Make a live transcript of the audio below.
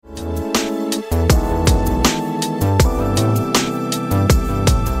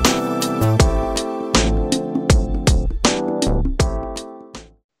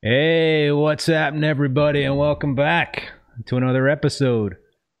What's happening, everybody, and welcome back to another episode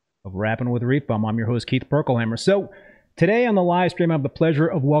of Rapping with Reef Bum. I'm your host, Keith Perkelhammer. So, today on the live stream, I have the pleasure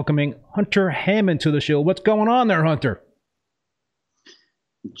of welcoming Hunter Hammond to the show. What's going on there, Hunter?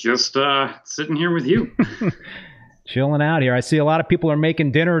 Just sitting here with you. Chilling out here. I see a lot of people are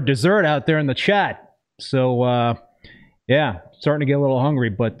making dinner or dessert out there in the chat. So, yeah, starting to get a little hungry,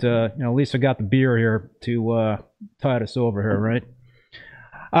 but at least I got the beer here to tide us over here, right?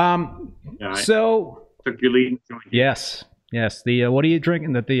 Yeah, so took your lead. Yes. The what are you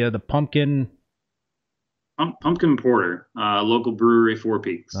drinking? The pumpkin pumpkin porter, local brewery, Four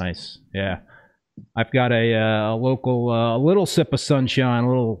Peaks. Nice. Yeah, I've got a local a little sip of sunshine, a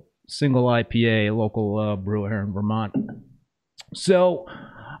little single IPA, a local brewer here in Vermont. So,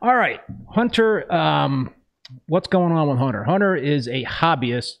 all right, Hunter. What's going on with Hunter? Hunter is a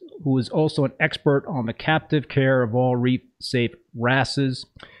hobbyist who is also an expert on the captive care of all reef-safe wrasses.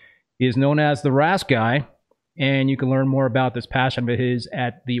 He is known as the Wrasse Guy, and you can learn more about this passion of his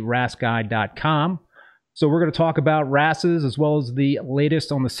at thewrasseguy.com. So we're going to talk about wrasses as well as the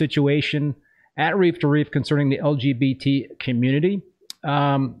latest on the situation at Reef to Reef concerning the LGBT community.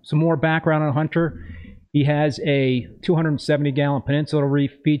 Some more background on Hunter. He has a 270-gallon peninsula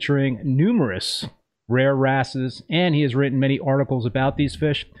reef featuring numerous rare wrasses, and he has written many articles about these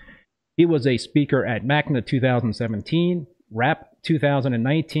fish. He was a speaker at MACNA 2017, RAP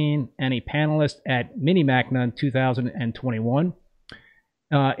 2019, and a panelist at Mini MACNA 2021.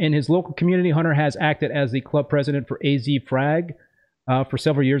 In his local community, Hunter has acted as the club president for AZ Frag for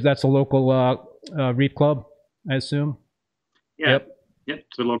several years. That's a local reef club, I assume. Yeah. Yep.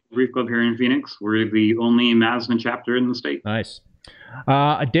 It's a local reef club here in Phoenix. We're the only MASNA chapter in the state. Nice.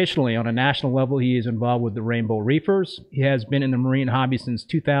 Additionally, on a national level, he is involved with the Rainbow Reefers. He has been in the marine hobby since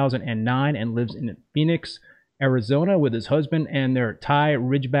 2009 and lives in Phoenix, Arizona with his husband and their Thai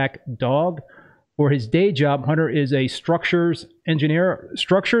Ridgeback dog. For his day job, Hunter is a structures engineer.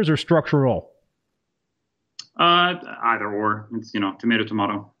 Structures or structural? Either or. It's, tomato,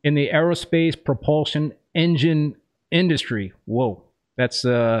 tomato. In the aerospace propulsion engine industry. Whoa, that's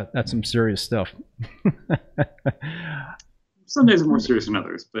some serious stuff. Some days are more serious than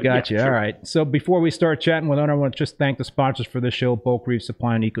others. But gotcha. Yeah, sure. All right. So before we start chatting with Hunter, I want to just thank the sponsors for this show, Bulk Reef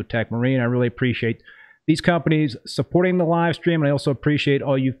Supply and Ecotech Marine. I really appreciate these companies supporting the live stream, and I also appreciate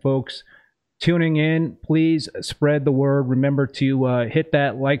all you folks tuning in. Please spread the word. Remember to hit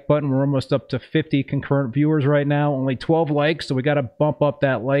that like button. We're almost up to 50 concurrent viewers right now. Only 12 likes, so we got to bump up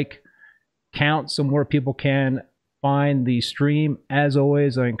that like count so more people can find the stream. As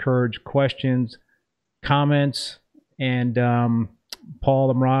always, I encourage questions, comments, and Paul,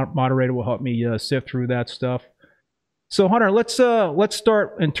 the moderator, will help me sift through that stuff. So, Hunter, let's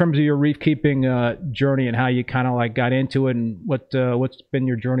start in terms of your reef keeping journey and how you kind of like got into it, and what's been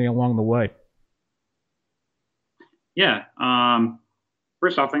your journey along the way. Yeah.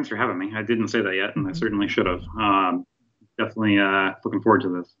 First off, thanks for having me. I didn't say that yet, and I certainly should have. Definitely looking forward to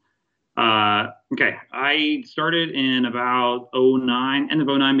this. Okay, I started in about 09, end of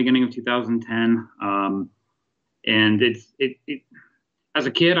 09, beginning of 2010. And it as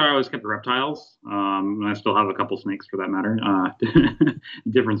a kid, I always kept reptiles. And I still have a couple snakes for that matter.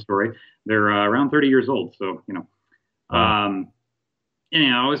 Different story. They're around 30 years old. So, I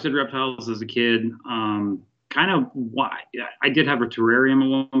always did reptiles as a kid. Kind of why I did have a terrarium at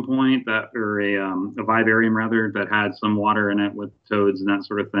one point or a vivarium rather, that had some water in it with toads and that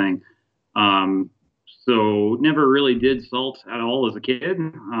sort of thing. So never really did salt at all as a kid.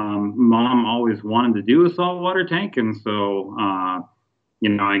 Mom always wanted to do a saltwater tank. And so,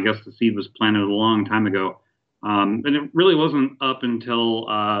 I guess the seed was planted a long time ago. And it really wasn't up until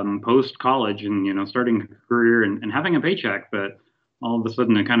post-college and, starting a career and having a paycheck that all of a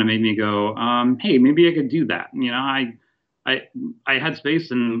sudden it kind of made me go, hey, maybe I could do that. I had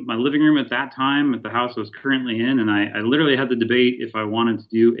space in my living room at that time at the house I was currently in, and I literally had the debate if I wanted to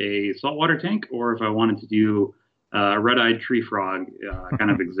do a saltwater tank or if I wanted to do a red-eyed tree frog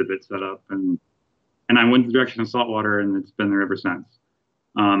kind of exhibit set up. And I went the direction of saltwater, and it's been there ever since.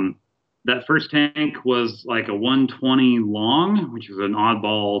 That first tank was like a 120 long, which is an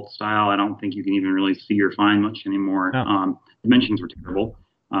oddball style. I don't think you can even really see or find much anymore. Oh. Dimensions were terrible.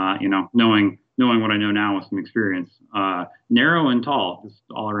 Knowing what I know now with some experience, narrow and tall, just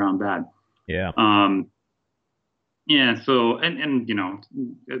all around bad. Yeah. Yeah. So, and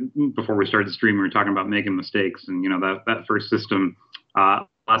before we started the stream, we were talking about making mistakes, and that first system,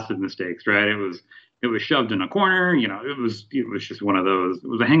 lots of mistakes, right? It was shoved in a corner. It was just one of those. It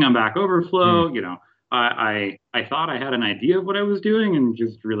was a hang on back overflow. I thought I had an idea of what I was doing and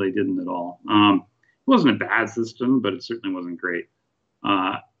just really didn't at all. It wasn't a bad system, but it certainly wasn't great.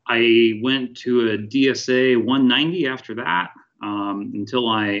 I went to a DSA 190 after that, until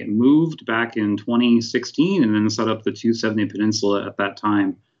I moved back in 2016 and then set up the 270 Peninsula at that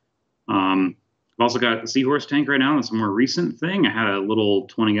time. I've also got the Seahorse tank right now. That's a more recent thing. I had a little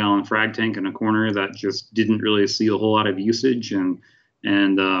 20-gallon frag tank in a corner that just didn't really see a whole lot of usage, and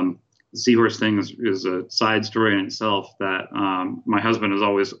the Seahorse thing is a side story in itself. That my husband has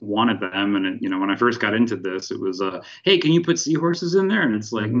always wanted them, and when I first got into this, it was hey, can you put seahorses in there? And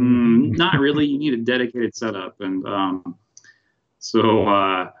it's like, not really. You need a dedicated setup, and so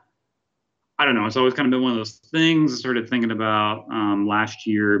I don't know. It's always kind of been one of those things. I started thinking about last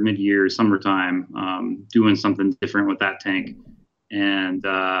year, mid-year, summertime, doing something different with that tank. And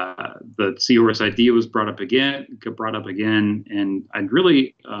the Seahorse idea was brought up again, and I'd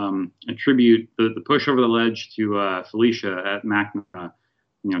really attribute the push over the ledge to Felicia at MACNA,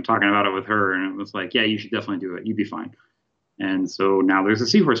 talking about it with her, and it was like, yeah, you should definitely do it. You'd be fine. And so now there's a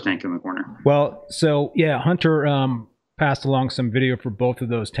Seahorse tank in the corner. Well, so yeah, Hunter passed along some video for both of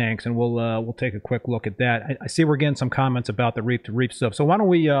those tanks, and we'll take a quick look at that. I see we're getting some comments about the reef to reef stuff, so why don't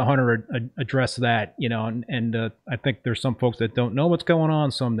we, Hunter, address that? And I think there's some folks that don't know what's going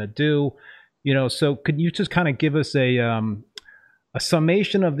on, some that do. So could you just kind of give us a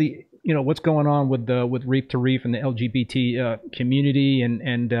summation of the what's going on with reef to reef and the LGBT community,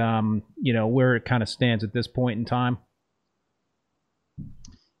 and where it kind of stands at this point in time?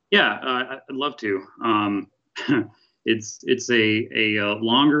 Yeah, I'd love to. It's a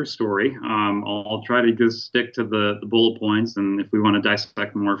longer story. I'll try to just stick to the bullet points, and if we want to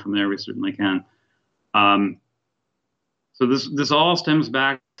dissect more from there, we certainly can. So this all stems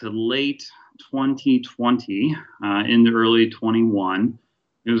back to late 2020 into early 21.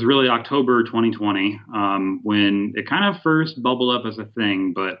 It was really October 2020 when it kind of first bubbled up as a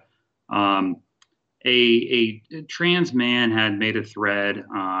thing, but a trans man had made a thread,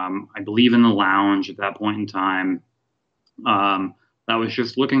 I believe in the lounge at that point in time, that was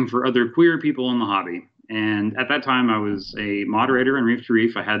just looking for other queer people in the hobby. And at that time, I was a moderator in Reef to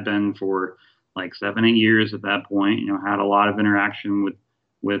Reef. I had been for like 7-8 years at that point. Had a lot of interaction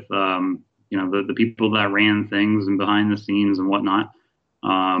with the people that ran things and behind the scenes and whatnot.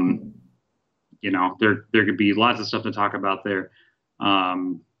 There could be lots of stuff to talk about there.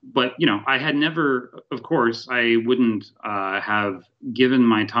 But I had never, of course, I wouldn't have given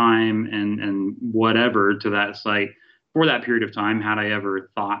my time and whatever to that site for that period of time had I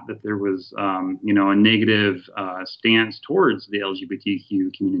ever thought that there was, a negative stance towards the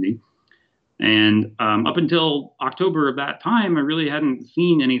LGBTQ community. And up until October of that time, I really hadn't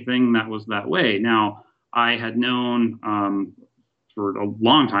seen anything that was that way. Now, I had known for a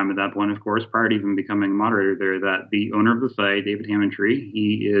long time at that point, of course, prior to even becoming a moderator there, that the owner of the site, David Hammondtree,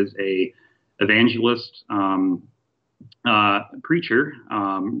 he is a evangelist preacher,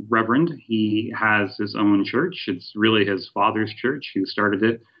 reverend. He has his own church. It's really his father's church who started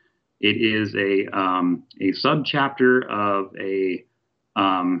it. It is a subchapter of a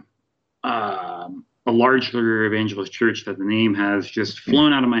larger evangelist church that the name has just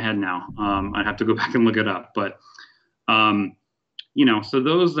flown out of my head now. I'd have to go back and look it up, but so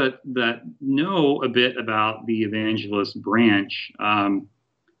those that know a bit about the evangelist branch,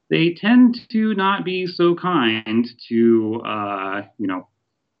 they tend to not be so kind to,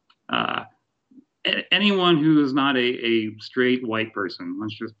 anyone who is not a straight white person.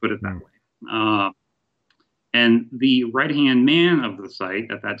 Let's just put it that way. And the right-hand man of the site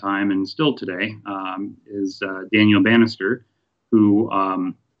at that time, and still today, is Daniel Bannister, who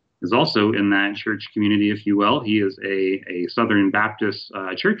is also in that church community, if you will. He is a Southern Baptist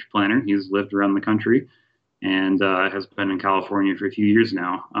church planner. He's lived around the country and has been in California for a few years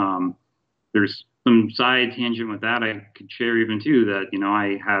now. There's some side tangent with that I could share even too, that,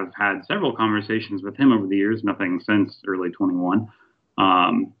 I have had several conversations with him over the years, nothing since early 21.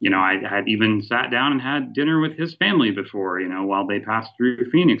 I had even sat down and had dinner with his family before, while they passed through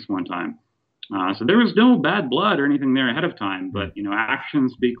Phoenix one time. So there was no bad blood or anything there ahead of time, but,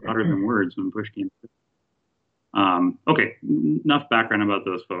 actions speak louder than words when push came. Okay, enough background about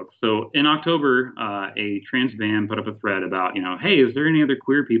those folks. So in October, a trans van put up a thread about, hey, is there any other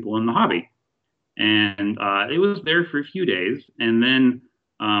queer people in the hobby? And it was there for a few days, and then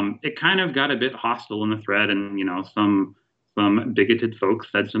it kind of got a bit hostile in the thread, and some bigoted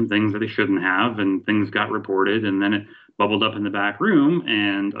folks said some things that they shouldn't have, and things got reported, and then it bubbled up in the back room,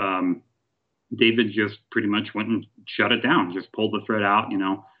 and David just pretty much went and shut it down, just pulled the thread out, and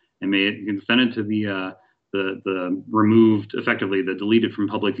made it, sent it to the removed, effectively the deleted from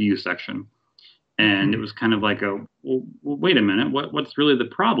public view section. And it was kind of like well, wait a minute, what's really the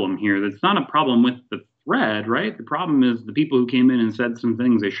problem here? That's not a problem with the thread, right? The problem is the people who came in and said some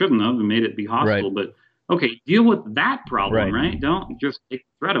things they shouldn't have and made it be Right. hostile. But okay, deal with that problem, Right. right? Don't just take the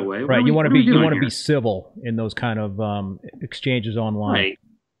thread away. Right. What are we You doing want to be here? civil in those kind of exchanges online. Right.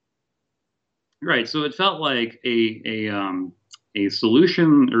 Right. So it felt like a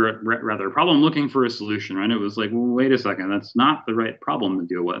solution, or rather, a problem looking for a solution. Right. It was like, well, wait a second, that's not the right problem to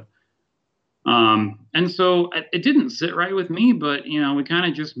deal with. And so it didn't sit right with me, but we kind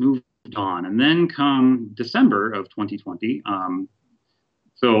of just moved on. And then come December of 2020,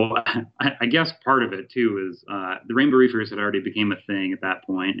 so I guess part of it too is the Rainbow Reefers had already became a thing at that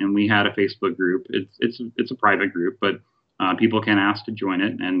point, and we had a Facebook group. It's a private group, but people can ask to join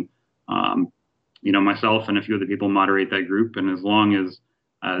it, and um, myself and a few other people moderate that group. And as long as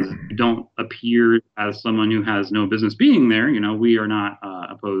you don't appear as someone who has no business being there, we are not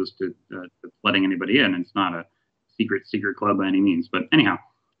opposed to letting anybody in. It's not a secret club by any means. But anyhow,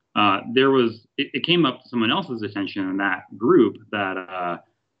 it came up to someone else's attention in that group that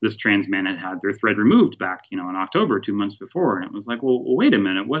this trans man had their thread removed back, in October, 2 months before, and it was like, well, wait a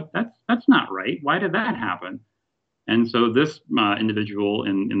minute, what? That's not right. Why did that happen? And so this individual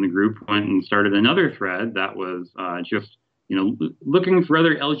in the group went and started another thread that was just, looking for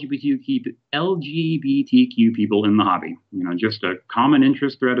other LGBTQ people in the hobby, just a common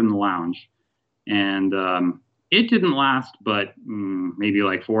interest thread in the lounge. And it didn't last, but maybe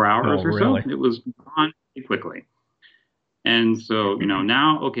like 4 hours Oh, or so. really? It was gone pretty quickly. And so,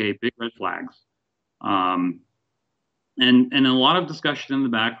 now, okay, big red flags. Um, and a lot of discussion in the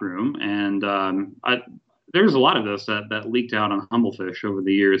back room. And there's a lot of this that leaked out on Humblefish over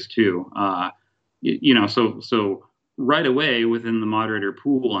the years too. So right away within the moderator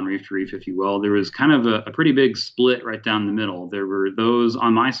pool on Reef to Reef, if you will, there was kind of a pretty big split right down the middle. There were those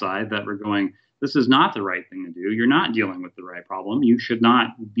on my side that were going, this is not the right thing to do. You're not dealing with the right problem. You should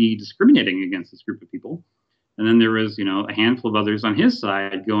not be discriminating against this group of people. And then there was, a handful of others on his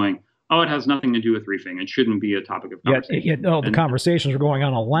side going, oh, it has nothing to do with reefing. It shouldn't be a topic of conversation. Yet the conversations were going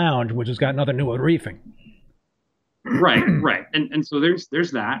on a lounge, which has got nothing to do with reefing. Right. And so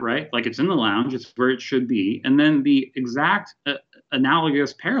there's that, right? Like, it's in the lounge, it's where it should be. And then the exact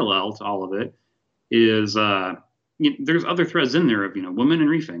analogous parallel to all of it is there's other threads in there of, women in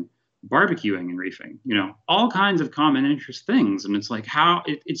reefing, barbecuing and reefing, all kinds of common interest things. And it's like, how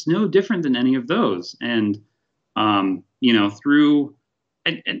it's no different than any of those. And through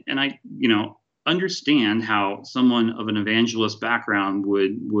and I understand how someone of an evangelist background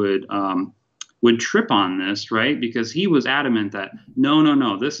would trip on this, right? Because he was adamant that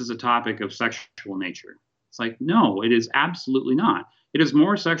no, this is a topic of sexual nature. It's like, no, it is absolutely not. It is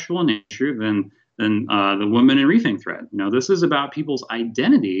more sexual in nature than the women in reefing thread. This is about people's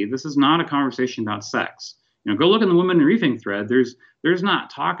identity. This is not a conversation about sex. Go look in the women in reefing thread. There's not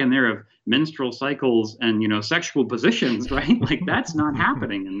talk in there of menstrual cycles and sexual positions, right? Like, that's not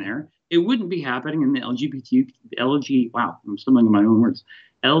happening in there. It wouldn't be happening in the wow, I'm stumbling on my own words.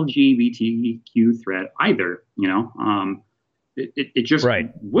 LGBTQ thread either. It just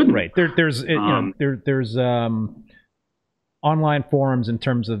wouldn't. Right. There's online forums in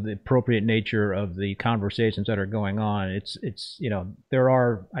terms of the appropriate nature of the conversations that are going on. It's there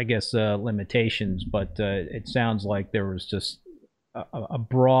are, I guess, limitations, but it sounds like there was just a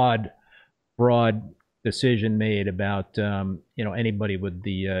broad decision made about anybody with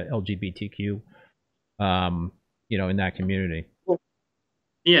the LGBTQ in that community.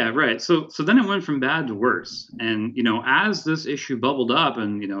 Yeah, right. So then it went from bad to worse. And as this issue bubbled up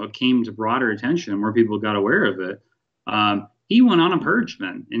and it came to broader attention, more people got aware of it. He went on a purge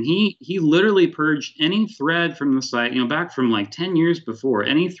then, and he literally purged any thread from the site, back from like 10 years before,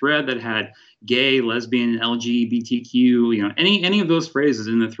 any thread that had gay, lesbian, LGBTQ, any of those phrases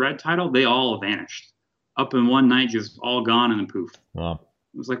in the thread title, they all vanished up in one night, just all gone in a poof. Wow.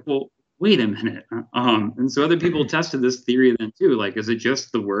 It was like, well, wait a minute. And so other people tested this theory then too. Like, is it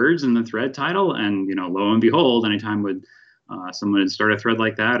just the words in the thread title? And, lo and behold, anytime someone would start a thread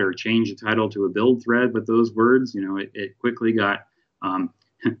like that or change the title to a build thread with those words, it quickly got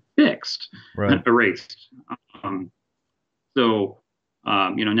fixed, right. Erased. Now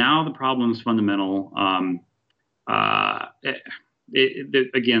the problem's fundamental.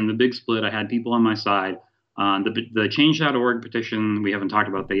 Again, the big split, I had people on my side. The change.org petition, we haven't talked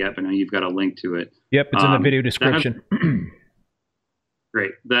about that yet, but I know you've got a link to it. Yep, it's in the video description.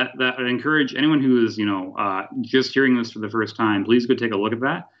 Great. That I encourage anyone who is, just hearing this for the first time, please go take a look at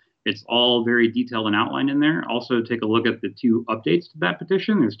that. It's all very detailed and outlined in there. Also, take a look at the 2 updates to that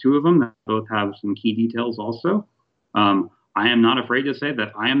petition. There's 2 of them that both have some key details also. I am not afraid to say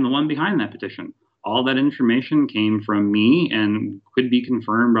that I am the one behind that petition. all that information came from me and could be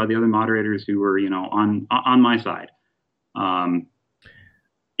confirmed by the other moderators who were, on my side.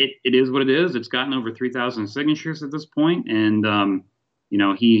 It is what it is. It's gotten over 3,000 signatures at this point, and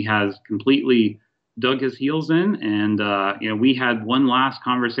he has completely dug his heels in. And we had one last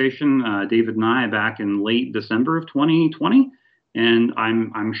conversation, David and I, back in late December of 2020, and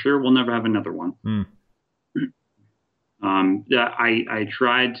I'm sure we'll never have another one. I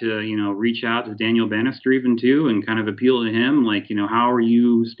tried to reach out to Daniel Bannister even too, and kind of appeal to him, like, how are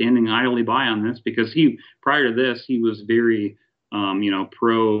you standing idly by on this? Because prior to this, he was very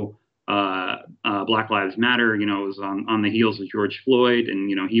pro Black Lives Matter. It was on the heels of George Floyd,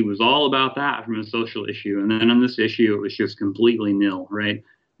 and he was all about that from a social issue. And then on this issue, it was just completely nil, right?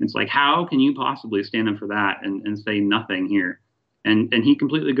 It's like, how can you possibly stand up for that and say nothing here? And he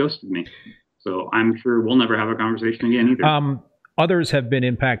completely ghosted me. So I'm sure we'll never have a conversation again either. Others have been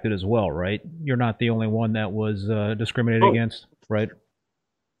impacted as well, right? You're not the only one that was discriminated against, right?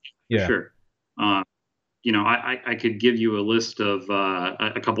 Yeah, for sure. I could give you a list of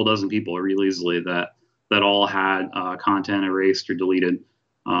a couple dozen people real easily that all had content erased or deleted.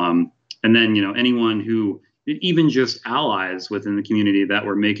 And then, anyone who, even just allies within the community that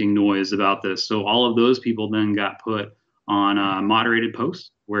were making noise about this. So all of those people then got put on moderated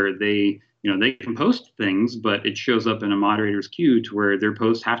posts where they can post things, but it shows up in a moderator's queue to where their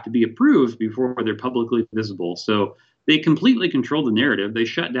posts have to be approved before they're publicly visible. So they completely controlled the narrative. They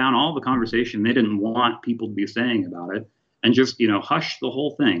shut down all the conversation they didn't want people to be saying about it, and just, hush the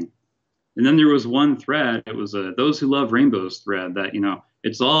whole thing. And then there was one thread. It was a Those Who Love Rainbows thread that,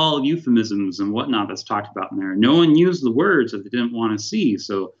 it's all euphemisms and whatnot that's talked about in there. No one used the words that they didn't want to see,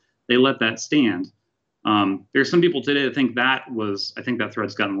 so they let that stand. There's some people today that think I think that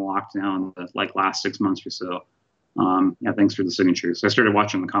thread's gotten locked now in the last 6 months or so. Thanks for the signatures. I started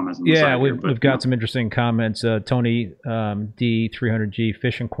watching the comments. We've got some interesting comments. Tony D300G,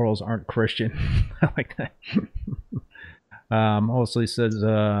 fish and corals aren't Christian. I like that. Mostly says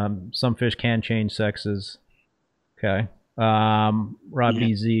some fish can change sexes. Okay. Rob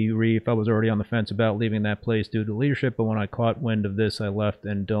BZ Reef, I was already on the fence about leaving that place due to leadership, but when I caught wind of this, I left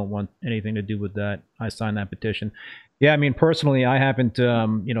and don't want anything to do with that. I signed that petition. Yeah, I mean, personally, I haven't,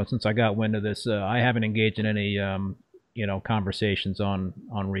 since I got wind of this, I haven't engaged in any, conversations on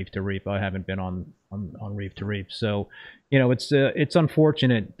Reef to Reef. I haven't been on Reef to Reef. So, it's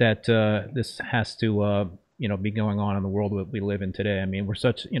unfortunate that this has to, be going on in the world that we live in today. I mean, we're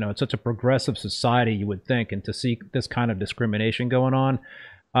it's such a progressive society, you would think, and to see this kind of discrimination going on,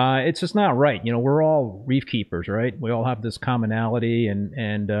 it's just not right. We're all reef keepers, right? We all have this commonality,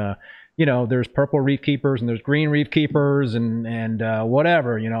 and there's purple reef keepers and there's green reef keepers and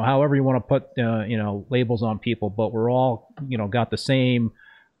whatever, however you want to put, labels on people, but we're all, got the same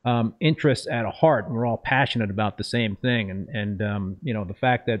interests at heart, and we're all passionate about the same thing. And the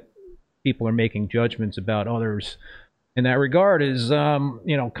fact that people are making judgments about others in that regard is, kind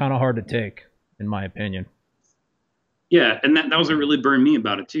of hard to take, in my opinion. Yeah, and that was what really burned me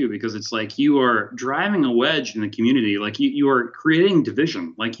about it too, because it's like you are driving a wedge in the community, like you are creating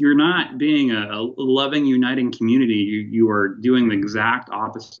division, like you're not being a loving, uniting community. You are doing the exact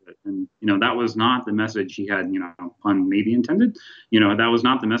opposite, and that was not the message he had, pun maybe intended. That was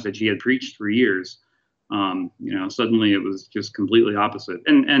not the message he had preached for years. Suddenly it was just completely opposite,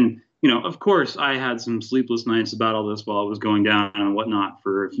 and of course, I had some sleepless nights about all this while it was going down and whatnot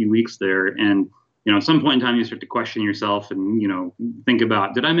for a few weeks there, and. At some point in time, you start to question yourself and, think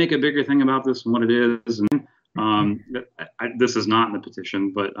about, did I make a bigger thing about this than what it is? And this is not in the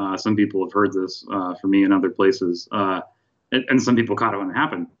petition, but some people have heard this from me in other places. And some people caught it when it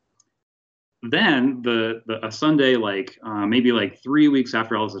happened. Then a Sunday, maybe 3 weeks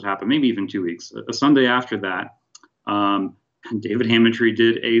after all this had happened, maybe even 2 weeks, a Sunday after that, David Hammontree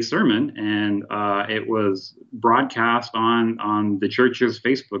did a sermon, and it was broadcast on the church's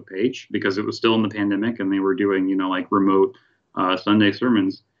Facebook page because it was still in the pandemic and they were doing, remote Sunday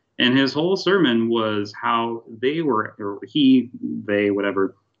sermons. And his whole sermon was how they were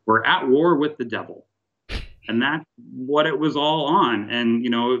at war with the devil. And that's what it was all on. And,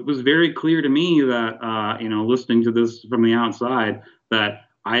 it was very clear to me that, listening to this from the outside, that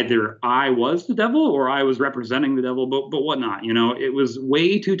either I was the devil or I was representing the devil, but whatnot. It was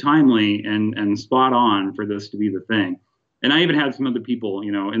way too timely and spot on for this to be the thing. And I even had some other people,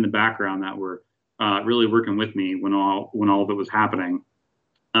 in the background that were really working with me when all of it was happening.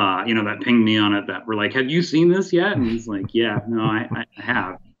 That pinged me on it, that were like, "Have you seen this yet?" And he's like, "Yeah, no, I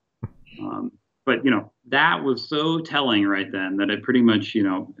have." But that was so telling right then that it pretty much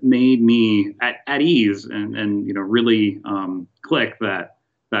made me at ease and really click that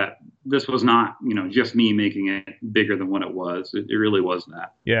this was not, just me making it bigger than what it was. It really was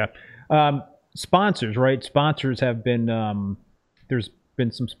that. Yeah. Sponsors, right? Sponsors have been, there's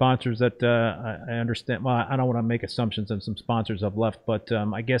been some sponsors that I understand. Well, I don't want to make assumptions and some sponsors have left, but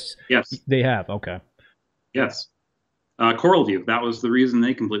I guess Yes. they have. Okay. Yes. Coral View, that was the reason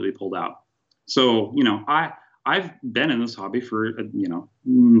they completely pulled out. So, I've been in this hobby for,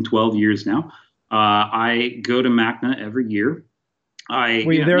 12 years now. I go to MACNA every year. Were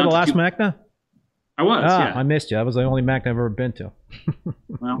you there the not to last toot, MACNA? I was, Ah, yeah. I missed you. That was the only MACNA I've ever been to.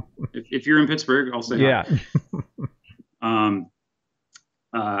 Well, if you're in Pittsburgh, I'll say hi. Yeah. Um,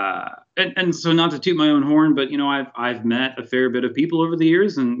 and so not to toot my own horn, but I've met a fair bit of people over the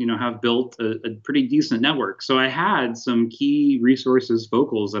years, and have built a pretty decent network. So I had some key resources,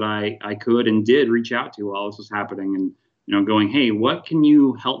 focals that I could and did reach out to while this was happening, and going, hey, what can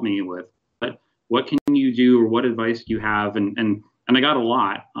you help me with? What can you do, or what advice do you have? And I got a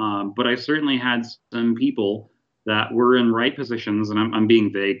lot, but I certainly had some people that were in right positions, and I'm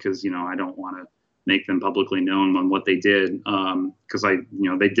being vague because I don't want to make them publicly known on what they did, because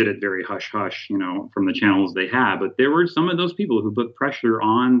they did it very hush hush, from the channels they had. But there were some of those people who put pressure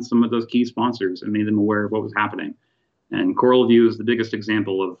on some of those key sponsors and made them aware of what was happening. And Coral View is the biggest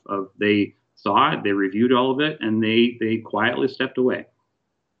example of they saw it, they reviewed all of it, and they quietly stepped away.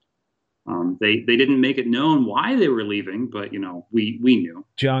 They didn't make it known why they were leaving, but we knew.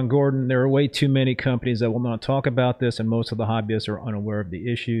 John Gordon, there are way too many companies that will not talk about this, and most of the hobbyists are unaware of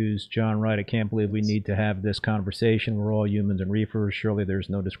the issues. John Wright, I can't believe we need to have this conversation. We're all humans and reefers. Surely there's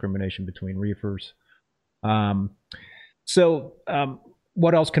no discrimination between reefers. So,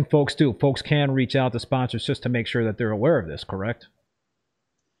 what else can folks do? Folks can reach out to sponsors just to make sure that they're aware of this, correct?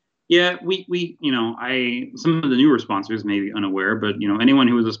 Yeah, some of the newer sponsors may be unaware, but anyone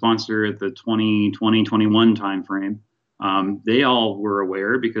who was a sponsor at the 2020-21 timeframe, they all were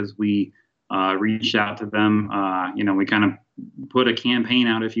aware because we reached out to them. We kind of put a campaign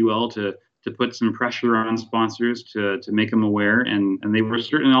out, if you will, to put some pressure on sponsors to make them aware, and they were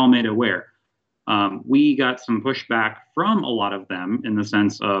certainly all made aware. We got some pushback from a lot of them in the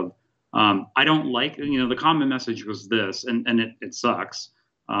sense of, I don't like, the common message was this, and it sucks.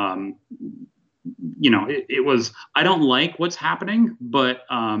 It was, I don't like what's happening, but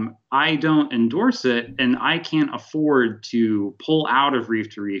I don't endorse it, and I can't afford to pull out of Reef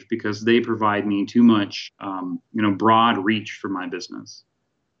to Reef because they provide me too much, broad reach for my business.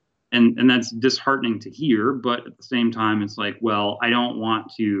 And that's disheartening to hear, but at the same time, it's like, well, I don't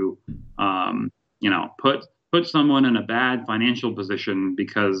want to, put someone in a bad financial position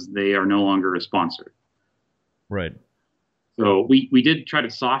because they are no longer a sponsor. Right. So we did try to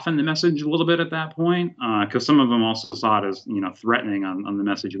soften the message a little bit at that point, because some of them also saw it as threatening on the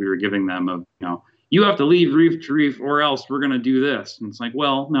message we were giving them of you have to leave Reef to Reef or else we're going to do this. And it's like,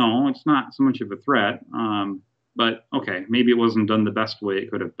 well, no, it's not so much of a threat, but okay, maybe it wasn't done the best way it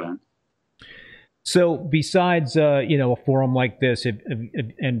could have been. So besides a forum like this,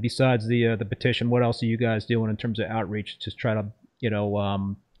 and besides the petition, what else are you guys doing in terms of outreach to try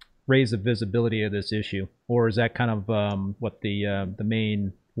to raise the visibility of this issue, or is that kind of what the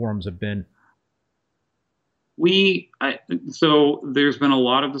main forums have been? So there's been a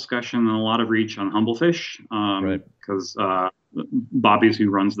lot of discussion and a lot of reach on Humblefish, because Bobby's who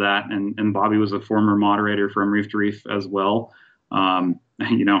runs that, and Bobby was a former moderator from Reef to Reef as well. I'm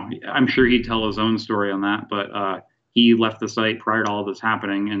sure he'd tell his own story on that, but he left the site prior to all this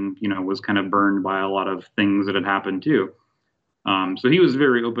happening, and was kind of burned by a lot of things that had happened too. So he was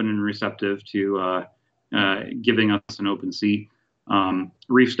very open and receptive to giving us an open seat.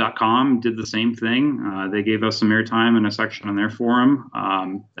 Reefs.com did the same thing. They gave us some airtime in a section on their forum.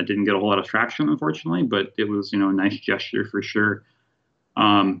 That didn't get a whole lot of traction, unfortunately, but it was a nice gesture for sure.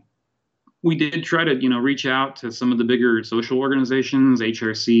 We did try to reach out to some of the bigger social organizations,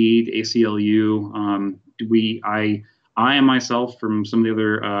 HRC, ACLU. I and myself from some of the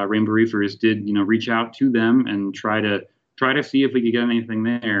other Rainbow Reefers did reach out to them and try to see if we could get anything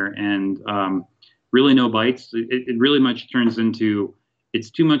there, and really no bites. It really much turns into, it's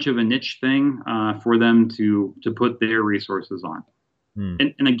too much of a niche thing for them to put their resources on.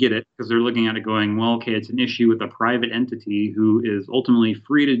 And I get it, because they're looking at it going, well, okay, it's an issue with a private entity who is ultimately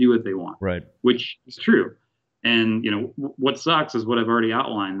free to do what they want, right? Which is true. And what sucks is what I've already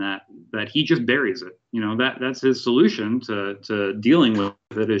outlined, that he just buries it. That's his solution to dealing with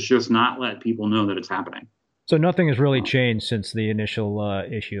it, is just not let people know that it's happening. So nothing has really changed since the initial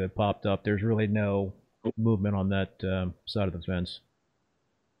issue had popped up. There's really no movement on that side of the fence.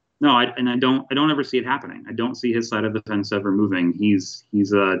 No, I don't ever see it happening. I don't see his side of the fence ever moving. He's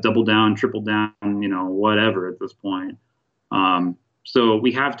double down, triple down, whatever at this point. So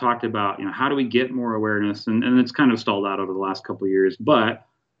we have talked about, how do we get more awareness, and it's kind of stalled out over the last couple of years. But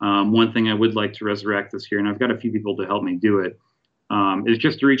one thing I would like to resurrect this year, and I've got a few people to help me do it, is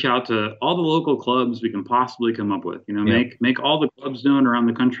just to reach out to all the local clubs we can possibly come up with. Make all the clubs known around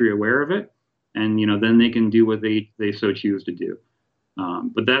the country aware of it, and then they can do what they so choose to do.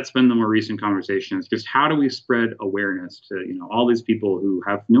 But that's been the more recent conversation. It's just how do we spread awareness to all these people who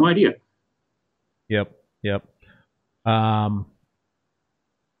have no idea. Yep. I'm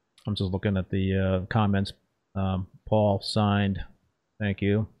just looking at the comments. Paul signed. Thank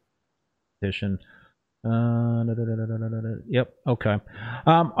you. Petition. Yep. Okay.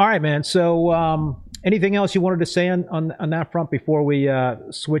 All right, man. So, anything else you wanted to say on that front before we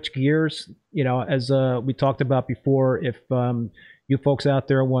switch gears? As we talked about before, if you folks out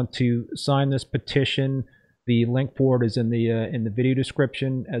there want to sign this petition, the link for it is in the video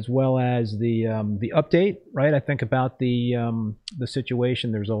description, as well as the update. Right. I think about the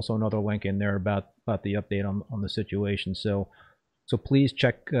situation. There's also another link in there about the update on the situation. So please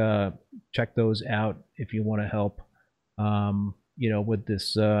check those out if you want to help, with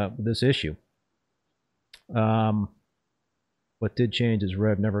this issue. What did change is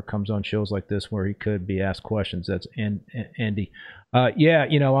Rev never comes on shows like this where he could be asked questions. That's Andy. Yeah,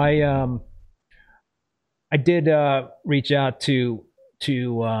 I did reach out to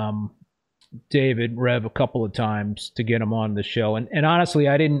David Rev a couple of times to get him on the show, and honestly,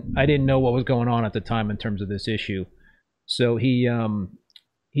 I didn't know what was going on at the time in terms of this issue. So he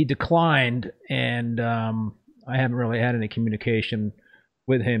declined, and I haven't really had any communication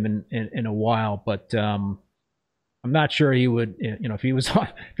with him in a while. But I'm not sure he would, if he was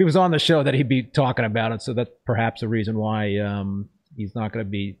on the show, that he'd be talking about it. So that's perhaps a reason why he's not going to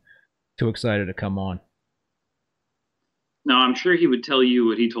be too excited to come on. No, I'm sure he would tell you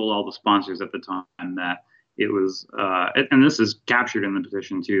what he told all the sponsors at the time, that it was, and this is captured in the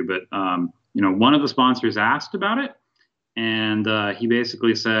petition too. But one of the sponsors asked about it. And he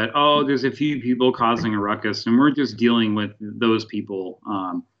basically said, "Oh, there's a few people causing a ruckus, and we're just dealing with those people,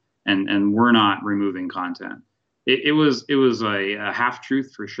 and we're not removing content." It was a half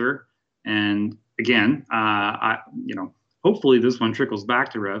truth for sure. And again, hopefully this one trickles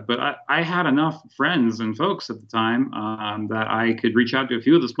back to Rev. But I had enough friends and folks at the time that I could reach out to a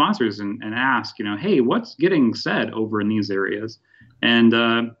few of the sponsors and ask, hey, what's getting said over in these areas? And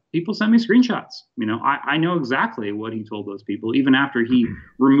people sent me screenshots. I know exactly what he told those people, even after he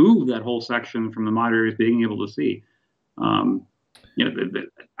removed that whole section from the moderators being able to see. I've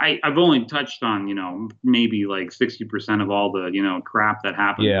only touched on, maybe like 60% of all the, crap that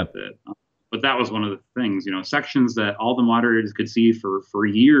happened with it. But that was one of the things, sections that all the moderators could see for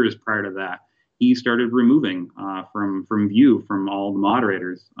years prior to that. He started removing from view from all the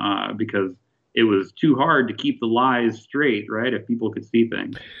moderators because it was too hard to keep the lies straight, right? If people could see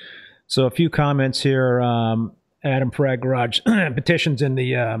things. So a few comments here. Adam Frag Garage petitions in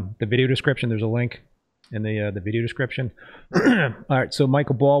the video description. There's a link in the video description. All right. So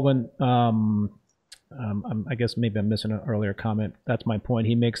Michael Baldwin, I guess maybe I'm missing an earlier comment. That's my point.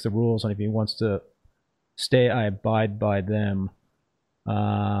 He makes the rules, and if he wants to stay, I abide by them.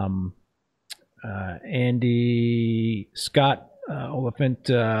 Andy Scott Oliphant,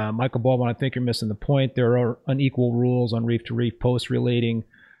 Michael Baldwin, I think you're missing the point. There are unequal rules on Reef to Reef posts relating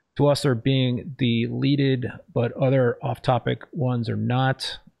to us are being deleted, but other off-topic ones are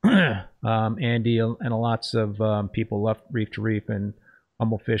not. Andy and lots of people left Reef to Reef, and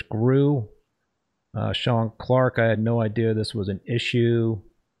Humblefish grew. Sean Clark, I had no idea this was an issue.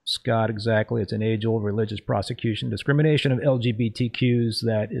 Scott, exactly. It's an age-old religious prosecution. Discrimination of LGBTQs,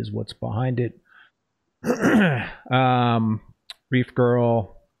 that is what's behind it. Reef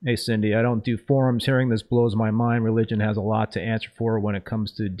Girl, hey Cindy, I don't do forums. Hearing this blows my mind. Religion has a lot to answer for when it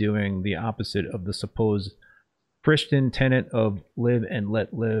comes to doing the opposite of the supposed Christian tenet of live and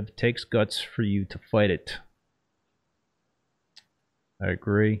let live. Takes guts for you to fight it. I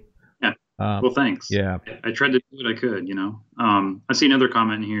agree. Yeah. Well, thanks. Yeah. I tried to do what I could, I see another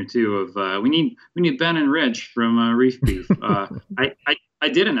comment in here too of we need Ben and Rich from Reef Beef. I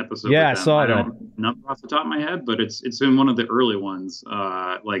did an episode. Yeah, with them. I saw that. Not off the top of my head, but it's in one of the early ones,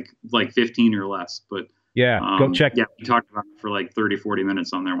 like 15 or less. But yeah, go check. Yeah, we talked about it for like 30, 40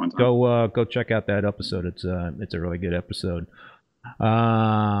 minutes on there one time. Go check out that episode. It's a really good episode.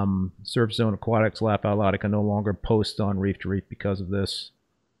 Surf Zone Aquatics laugh out loud. I can no longer post on Reef to Reef because of this.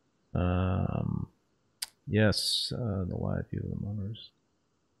 Yes, the live view of the motors.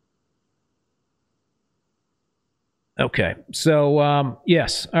 Okay, so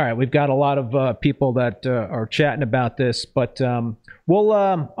yes, all right. We've got a lot of people that are chatting about this, but we'll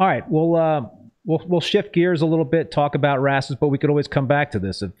all right. we'll shift gears a little bit, talk about wrasses, but we could always come back to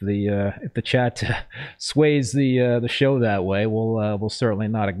this if the chat sways the show that way. We'll certainly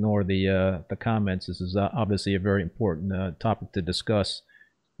not ignore the comments. This is obviously a very important topic to discuss,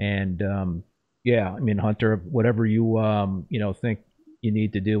 and yeah, I mean, Hunter, whatever you think you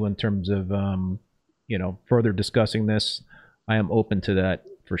need to do in terms of further discussing this, I am open to that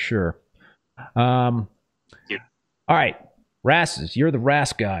for sure. Yeah. All right, wrasses. You're the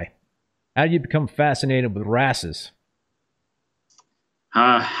wrasse guy. How did you become fascinated with wrasses?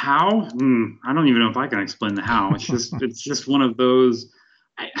 How? I don't even know if I can explain the how. It's just one of those.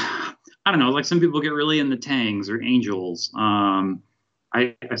 I don't know. Like some people get really into tangs or angels.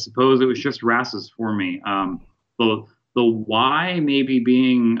 I suppose it was just wrasses for me. The why maybe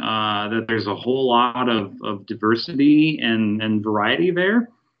being that there's a whole lot of diversity and variety there.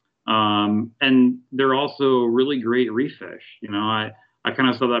 And they're also really great reef fish. I kind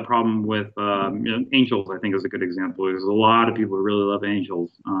of saw that problem with angels, I think is a good example. There's a lot of people who really love angels.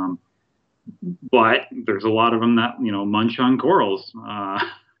 But there's a lot of them that, munch on corals.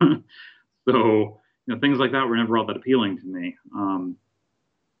 So, things like that were never all that appealing to me.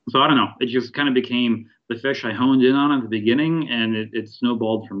 So I don't know. It just kind of became the fish I honed in on at the beginning, and it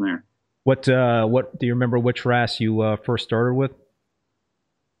snowballed from there. What do you remember which wrasse you first started with?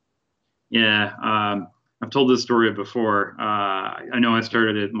 Yeah, I've told this story before. I know I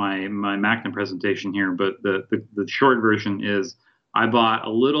started at my MACNA presentation here, but the short version is I bought a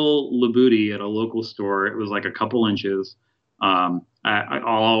little Labooty at a local store. It was like a couple inches. I'll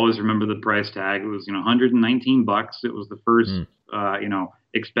always remember the price tag. It was $119. It was the first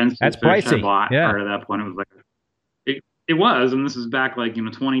expensive That's fish pricey. I bought. Yeah. Prior to that point, it was like it was, and this is back like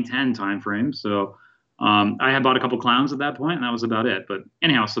 2010 time frame. So I had bought a couple clowns at that point, and that was about it. But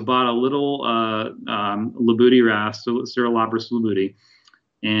anyhow, so bought a little Labooty wrasse, Cerulopris labooty,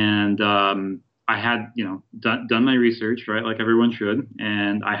 and I had done my research, right, like everyone should,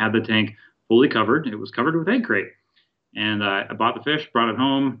 and I had the tank fully covered. It was covered with egg crate, and I bought the fish, brought it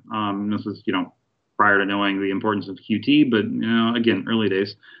home. This was prior to knowing the importance of QT, but again, early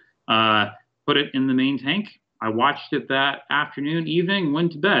days. Put it in the main tank. I watched it that afternoon, evening,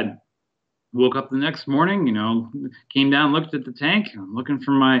 went to bed. Woke up the next morning, came down, looked at the tank. I'm looking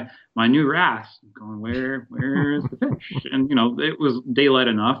for my new wrasse. I'm going, where is the fish? And it was daylight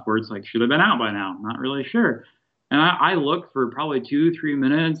enough where it's like, should have been out by now. Not really sure. And I looked for probably 2-3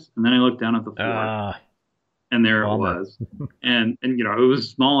 minutes, and then I looked down at the floor, and there it was. and it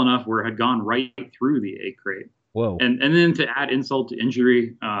was small enough where it had gone right through the egg crate. Whoa. And then to add insult to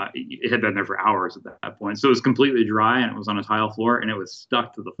injury, it had been there for hours at that point. So it was completely dry, and it was on a tile floor, and it was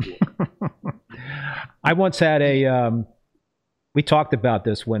stuck to the floor. I once had we talked about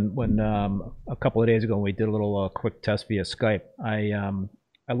this when a couple of days ago when we did a little quick test via Skype.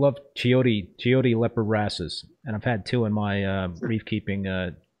 I love Chiodi leopard wrasses, and I've had two in my reef keeping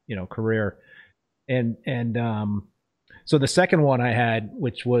career. And so the second one I had,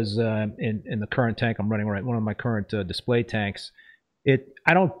 which was in the current tank I'm running right, one of my current display tanks,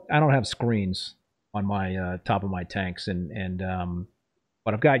 I don't have screens on my top of my tanks,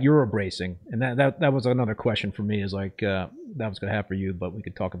 but I've got Euro bracing, and that was another question for me. Is like that I was going to have for you, but we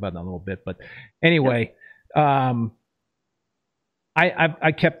could talk about that in a little bit. But anyway, I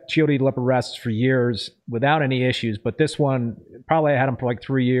kept Chiodi leopard wrasses for years without any issues, but this one probably I had them for like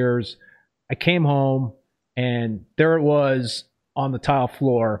 3 years. I came home, and there it was on the tile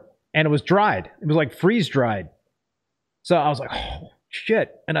floor, and it was dried. It was like freeze dried. So I was like, oh,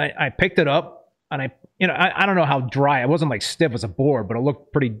 shit. And I picked it up, and I don't know how dry. It wasn't like stiff as a board, but it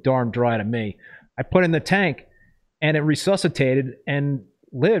looked pretty darn dry to me. I put it in the tank, and it resuscitated and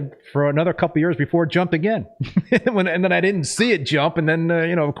lived for another couple years before it jumped again. And then I didn't see it jump, and then,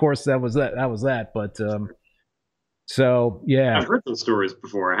 of course, that was that. But so, yeah. I've heard those stories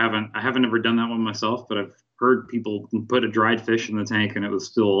before. I haven't ever done that one myself, but I've heard people put a dried fish in the tank and it was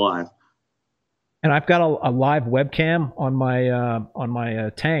still alive. And I've got a live webcam on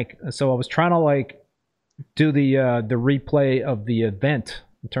my tank, so I was trying to do the replay of the event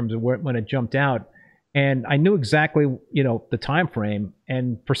in terms of when it jumped out, and I knew exactly the time frame,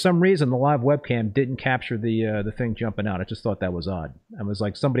 and for some reason the live webcam didn't capture the thing jumping out. I just thought that was odd. It was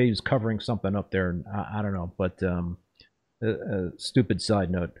like somebody was covering something up there, and I don't know, but a stupid side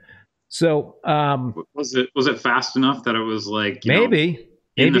note. So was it fast enough that it was like maybe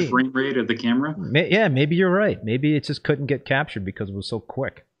the frame rate of the camera? Yeah, maybe you're right. Maybe it just couldn't get captured because it was so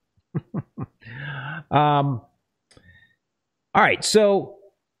quick. All right, so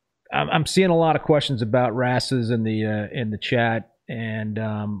I'm seeing a lot of questions about wrasses in the chat, and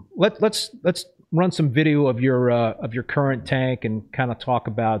let's run some video of your current tank and kind of talk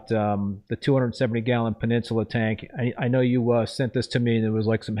about the 270 gallon Peninsula tank. I know you sent this to me, and there was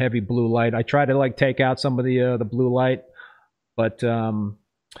like some heavy blue light. I tried to like take out some of the blue light, but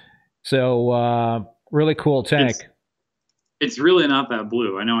really cool tank. It's really not that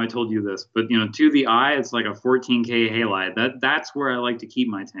blue. I know I told you this, but to the eye, it's like a 14K halide. That's where I like to keep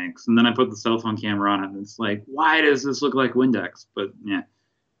my tanks. And then I put the cell phone camera on it, and it's like, why does this look like Windex? But yeah.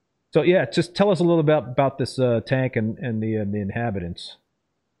 So yeah, just tell us a little about this tank and the inhabitants.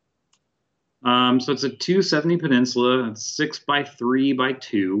 So it's a 270 Peninsula. It's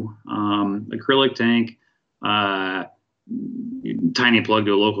 6x3x2 acrylic tank. Tiny plug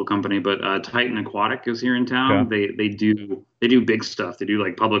to a local company, but Titan Aquatic is here in town. Okay. They do big stuff. They do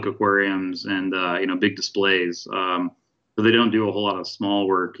like public aquariums and big displays. So they don't do a whole lot of small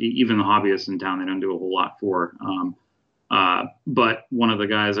work. Even the hobbyists in town, they don't do a whole lot for. But one of the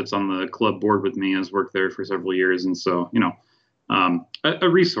guys that's on the club board with me has worked there for several years, and so a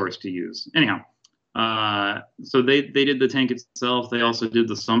resource to use. Anyhow, so they did the tank itself. They also did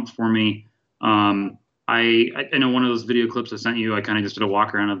the sump for me. I know one of those video clips I sent you. I kind of just did a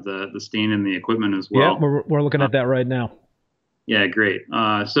walk around of the stand and the equipment as well. Yeah, we're looking at that right now. Yeah, great.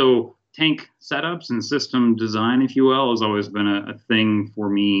 So tank setups and system design, if you will, has always been a thing for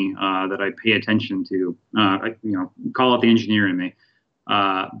me that I pay attention to. Call it the engineer in me.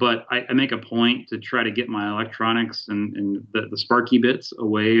 But I make a point to try to get my electronics and the sparky bits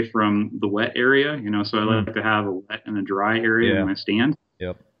away from the wet area. So I like to have a wet and a dry area in my stand.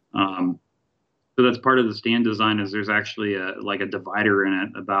 Yep. So that's part of the stand design. Is there's actually a divider in it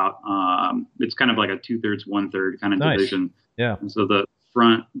about it's kind of like a 2/3, 1/3 kind of division. Yeah. And so the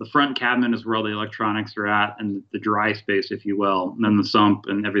front cabinet is where all the electronics are at, and the dry space, if you will, and then the sump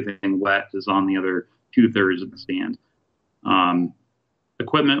and everything wet is on the other 2/3 of the stand.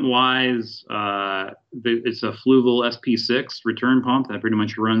 Equipment wise, it's a Fluval SP6 return pump that pretty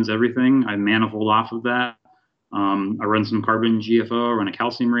much runs everything. I manifold off of that. I run some carbon GFO, I run a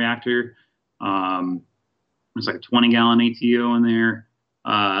calcium reactor. There's like a 20-gallon ATO in there.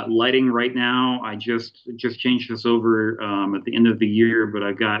 Lighting right now, I just changed this over at the end of the year, but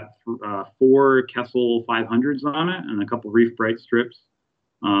I've got 4 Kessel 500s on it and a couple Reef Bright strips.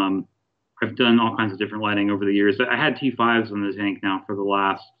 I've done all kinds of different lighting over the years. I had T5s in the tank now for the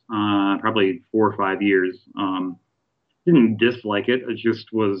last probably 4 or 5 years. Didn't dislike it. I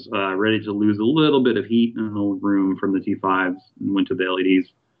just was ready to lose a little bit of heat in the room from the T5s and went to the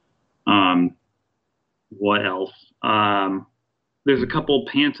LEDs. What else? There's a couple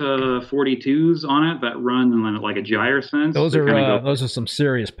Panta 42s on it that run in like a gyre sense. Those are some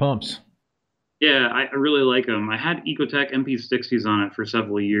serious pumps. Yeah, I really like them. I had Ecotech MP60s on it for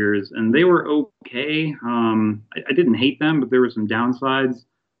several years, and they were okay. I didn't hate them, but there were some downsides.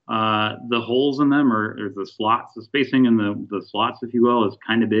 The holes in them or the slots, the spacing in the slots, if you will, is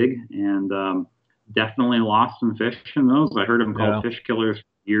kind of big, and definitely lost some fish in those. I heard them called fish killers for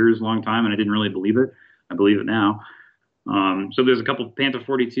years, long time, and I didn't really believe it. I believe it now. So there's a couple of Panta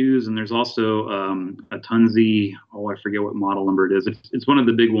 42s, and there's also a Tunzi. Oh, I forget what model number it is. It's one of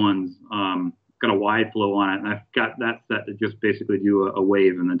the big ones. Got a wide flow on it, and I've got that set to just basically do a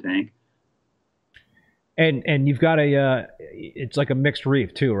wave in the tank. And you've got it's like a mixed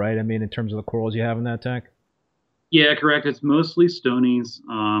reef too, right? I mean, in terms of the corals you have in that tank. Yeah, correct. It's mostly stonies.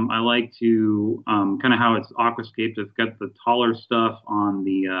 I like to kind of how it's aquascaped. It's got the taller stuff on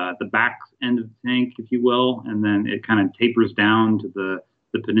the back end of the tank, if you will, and then it kind of tapers down to the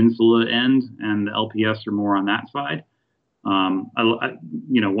peninsula end, and the LPS are more on that side.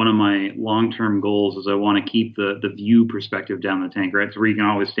 One of my long-term goals is I want to keep the view perspective down the tank, right? So where you can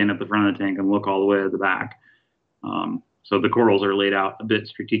always stand at the front of the tank and look all the way at the back. So the corals are laid out a bit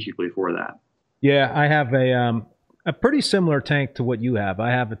strategically for that. Yeah, I have a pretty similar tank to what you have.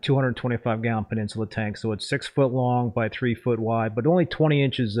 I have a 225 gallon Peninsula tank, so it's 6 foot long by 3 foot wide, but only 20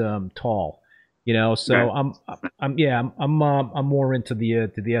 inches tall. So right. I'm more into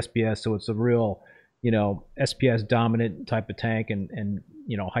the SPS, so it's a real SPS dominant type of tank, and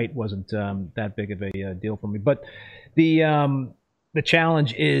height wasn't that big of a deal for me. But the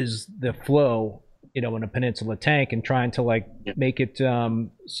challenge is the flow, in a Peninsula tank, and trying to make it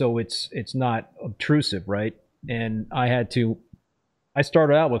so it's not obtrusive, right? And I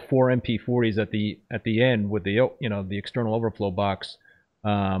started out with 4 MP40s at the end with the external overflow box,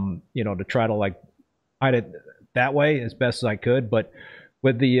 to try to hide it that way as best as I could, but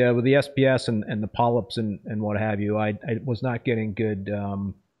with the SPS and the polyps and what have you, I was not getting good.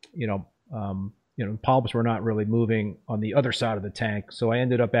 Polyps were not really moving on the other side of the tank, so I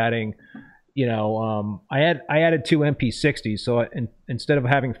ended up adding, I added two MP60s. So instead of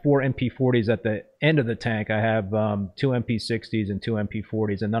having four MP40s at the end of the tank, I have two MP60s and two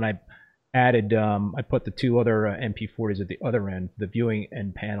MP40s, and then I put the two other MP40s at the other end, the viewing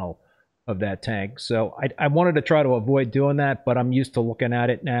end panel of that tank. So I wanted to try to avoid doing that, but I'm used to looking at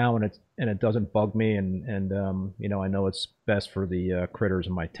it now, and it doesn't bug me, and I know it's best for the critters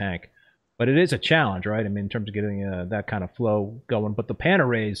in my tank. But it is a challenge, right? I mean, in terms of getting that kind of flow going. But the pan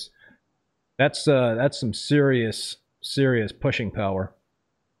arrays, that's some serious pushing power.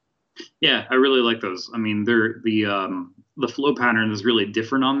 Yeah, I really like those. I mean, they're the flow pattern is really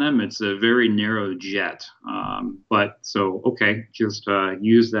different on them. It's a very narrow jet, but so okay, just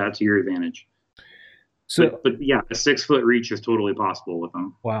use that to your advantage. But yeah, a 6 foot reach is totally possible with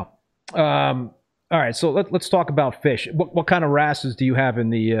them. Wow. All right, so let's talk about fish. What kind of wrasses do you have in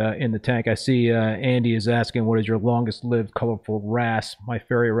the tank? I see Andy is asking, what is your longest lived colorful wrasse? My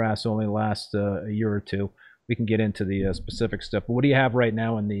fairy wrasse only lasts a year or two. We can get into the specific stuff. But what do you have right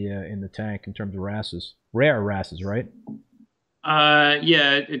now in the tank in terms of wrasses? Rare wrasses, right?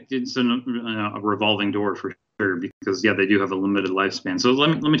 Yeah, it's a revolving door for sure because yeah, they do have a limited lifespan. So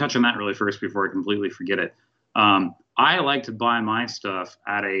let me touch on that really first before I completely forget it. I like to buy my stuff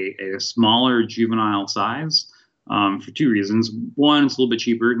at a smaller juvenile size for two reasons. One, it's a little bit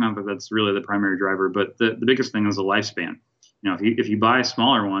cheaper. Not that that's really the primary driver, but the biggest thing is the lifespan. If you buy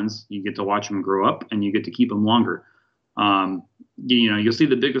smaller ones, you get to watch them grow up and you get to keep them longer. You'll see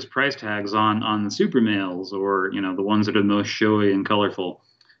the biggest price tags on the super males or the ones that are the most showy and colorful,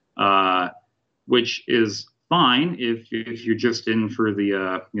 which is fine if you're just in for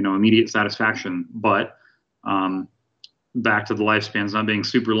the immediate satisfaction, but back to the lifespans not being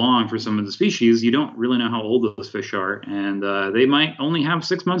super long for some of the species, you don't really know how old those fish are, and they might only have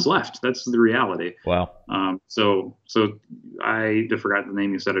 6 months left. That's the reality. Wow. So I forgot the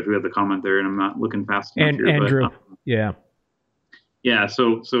name you said. If you had the comment there, and I'm not looking fast enough here, Andrew. But, yeah. Yeah.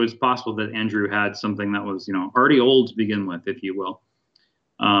 So it's possible that Andrew had something that was already old to begin with, if you will.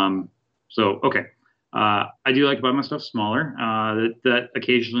 Okay. I do like to buy my stuff smaller. That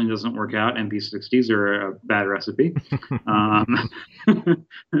occasionally doesn't work out. MP60s are a bad recipe. The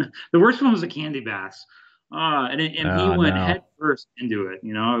worst one was a candy bass. And he went head first into it.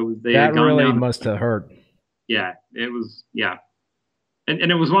 They that had gone really down must have hurt. Yeah, it was. Yeah,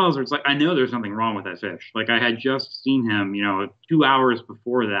 and it was one of those where it's like I know there's nothing wrong with that fish. Like I had just seen him, 2 hours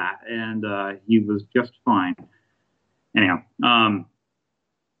before that, and he was just fine. Anyhow,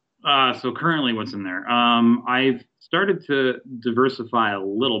 so currently what's in there? I've started to diversify a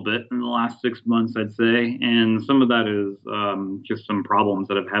little bit in the last 6 months, I'd say. And some of that is just some problems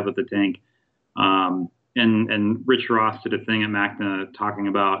that I've had with the tank. And Rich Ross did a thing at MACNA talking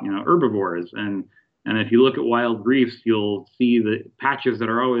about, herbivores. And if you look at wild reefs, you'll see the patches that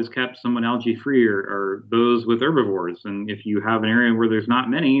are always kept somewhat algae free are those with herbivores. And if you have an area where there's not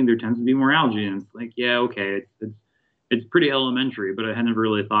many, there tends to be more algae. And it's like, yeah, okay, it's pretty elementary, but I had never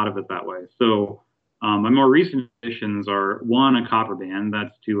really thought of it that way. So my more recent additions are one, a copper band.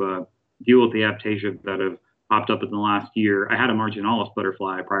 That's to deal with the aiptasia that have popped up in the last year. I had a marginalis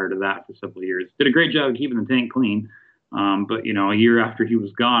butterfly prior to that for several years. Did a great job of keeping the tank clean. But a year after he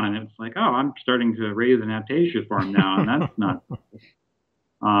was gone, and it's like, oh, I'm starting to raise an aiptasia farm now, and that's not.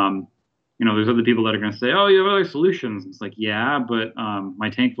 There's other people that are going to say, oh, you have other solutions. It's like, yeah, but my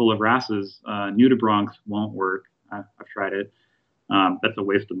tank full of wrasses, nudibranchs won't work. I've tried it. That's a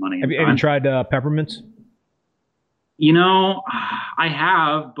waste of money. Have you tried peppermints? I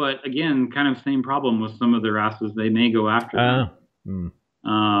have, but again, kind of same problem with some of the wrasses. They may go after them.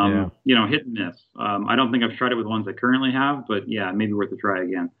 Hit and miss. I don't think I've tried it with ones I currently have, but yeah, maybe worth a try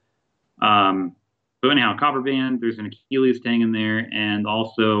again. So anyhow, copper band, there's an Achilles tang in there, and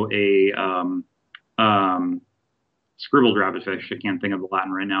also a scribbled rabbitfish. I can't think of the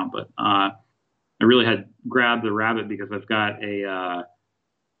Latin right now, but I really had grabbed the rabbit because I've got a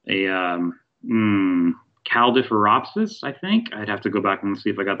Caldiferopsis, I think. I'd have to go back and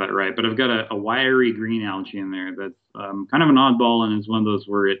see if I got that right. But I've got a wiry green algae in there that's kind of an oddball, and is one of those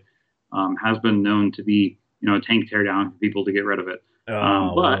where it has been known to be, a tank teardown for people to get rid of it.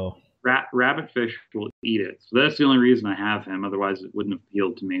 Rabbitfish will eat it. So that's the only reason I have him. Otherwise, it wouldn't have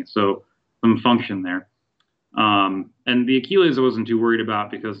appealed to me. So some function there. And the Achilles I wasn't too worried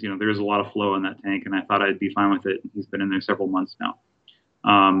about because, there's a lot of flow in that tank, and I thought I'd be fine with it. He's been in there several months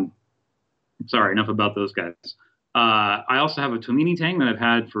now. Sorry, enough about those guys. I also have a Tomini tang that I've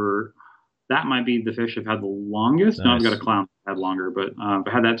had that might be the fish I've had the longest. Nice. Now I've got a clown I've had longer, but I've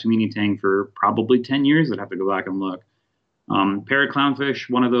had that Tomini tang for probably 10 years. I'd have to go back and look. Parrot clownfish,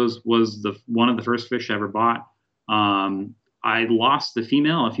 one of those was one of the first fish I ever bought. I lost the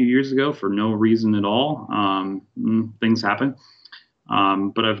female a few years ago for no reason at all. Things happen.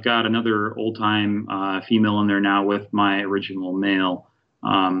 But I've got another old time female in there now with my original male.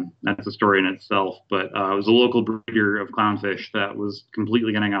 That's a story in itself. But it was a local breeder of clownfish that was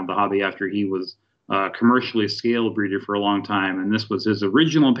completely getting out of the hobby after he was commercially scaled breeder for a long time. And this was his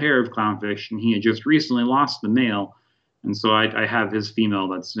original pair of clownfish, and he had just recently lost the male. And so I have his female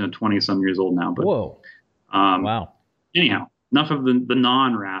that's 20 some years old now. But Whoa. um, Wow. anyhow, enough of the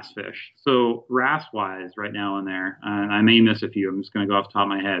non-wrasse fish. So wrasse-wise, right now in there, and I may miss a few. I'm just going to go off the top of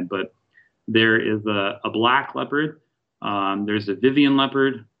my head, but there is a black leopard. There's a Vivian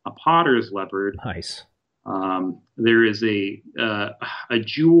leopard, a Potter's leopard. Nice. There is a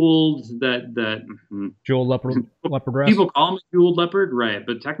jeweled Jewel leopard wrasse. people call them a jeweled leopard, right?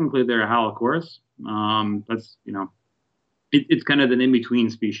 But technically they're a Halochorus. That's it's kind of an in-between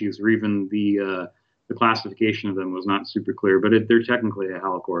species, or even the classification of them was not super clear, but they're technically a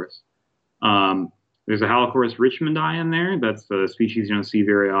Halochorus. There's a Halochorus richmondi in there. That's a species you don't see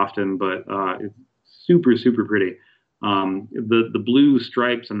very often, but it's super, super pretty. The blue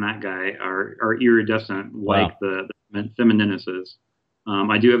stripes on that guy are iridescent, like the Femininus.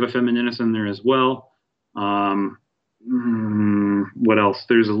 I do have a Femininus in there as well. What else?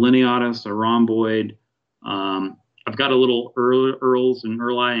 There's a Lineatus, a rhomboid. I've got a little Earls and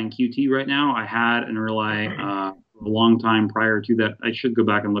Earli and QT right now. I had an Earli for a long time prior to that. I should go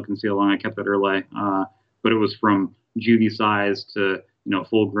back and look and see how long I kept that Earli. But it was from juvie size to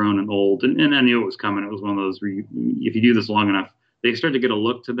full grown and old, and I knew it was coming. It was one of those where if you do this long enough, they start to get a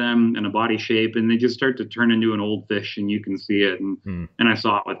look to them and a body shape, and they just start to turn into an old fish, and you can see it. And I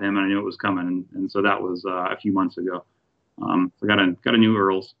saw it with him, and I knew it was coming, and so that was a few months ago. So I got a new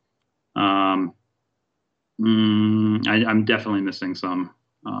Earls. I'm definitely missing some.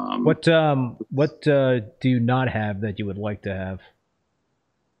 What do you not have that you would like to have?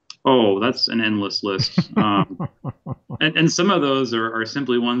 Oh, that's an endless list. And some of those are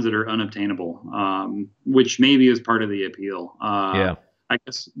simply ones that are unobtainable, which maybe is part of the appeal. Yeah. I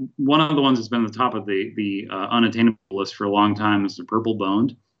guess one of the ones that's been at the top of the unattainable list for a long time is the purple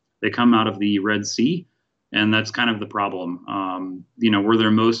boned. They come out of the Red Sea, and that's kind of the problem. Where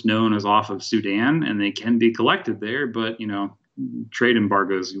they're most known is off of Sudan, and they can be collected there, but trade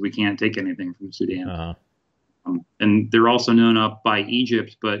embargoes, we can't take anything from Sudan. Uh-huh. And they're also known up by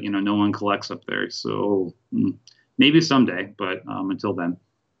Egypt, but no one collects up there. So maybe someday, but until then.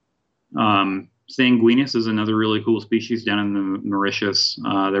 Sanguinus is another really cool species down in the Mauritius.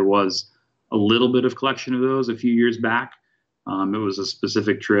 There was a little bit of collection of those a few years back. It was a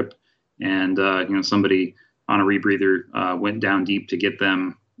specific trip, and somebody on a rebreather went down deep to get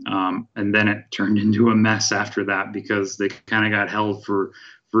them. And then it turned into a mess after that because they kind of got held for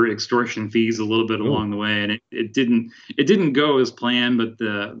extortion fees a little bit along the way, and it didn't go as planned,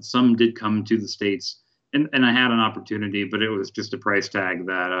 but some did come to the States, and I had an opportunity, but it was just a price tag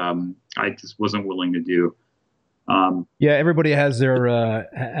that I just wasn't willing to do. Yeah, everybody has their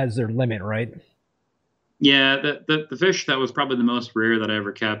limit, right? Yeah, the fish that was probably the most rare that I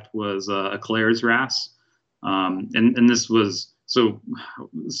ever kept was a Claire's wrasse, and this was. So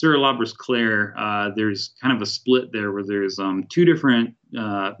Cerulabris claire, there's kind of a split there where there's two different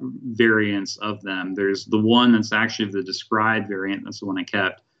variants of them. There's the one that's actually the described variant. That's the one I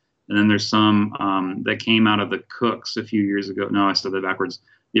kept. And then there's some that came out of the Cooks a few years ago. No, I said that backwards.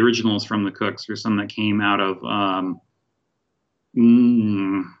 The original is from the Cooks. There's some that came out of,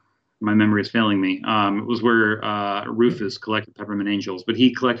 my memory is failing me. It was where Rufus collected Peppermint Angels, but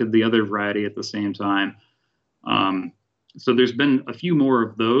he collected the other variety at the same time. So there's been a few more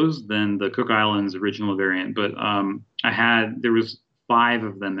of those than the Cook Islands original variant, but there was 5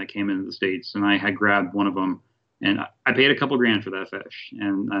 of them that came into the States, and I had grabbed one of them, and I paid a couple grand for that fish,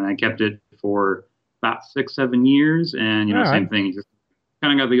 and I kept it for about 6-7 years, and same thing, just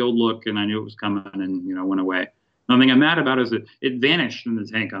kind of got the old look, and I knew it was coming, and went away. The thing I'm mad about is it vanished in the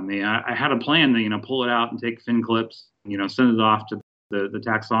tank on me. I had a plan to pull it out and take fin clips, send it off to the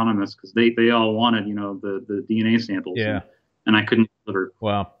taxonomists, because they all wanted the DNA samples. Yeah. And I couldn't deliver.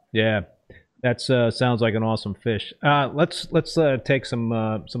 Wow. Yeah. That sounds like an awesome fish. Let's take some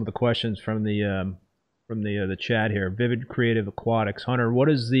of the questions from the chat here. Vivid Creative Aquatics. Hunter, what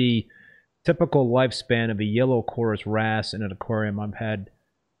is the typical lifespan of a yellow chorus wrasse in an aquarium? I've had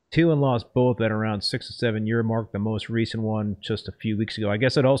 2 and lost both at around 6 to 7 year mark. The most recent one just a few weeks ago. I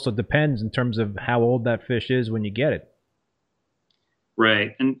guess it also depends in terms of how old that fish is when you get it.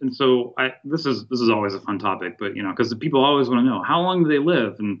 Right, and so this is always a fun topic, but because the people always want to know how long do they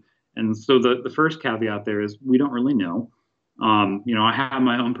live, and so the first caveat there is we don't really know. I have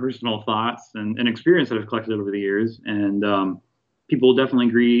my own personal thoughts and experience that I've collected over the years, and people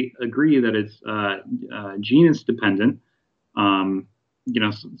definitely agree that it's genus dependent. Um,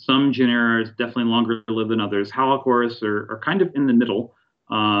 some genera are definitely longer lived than others. Halicorus are kind of in the middle.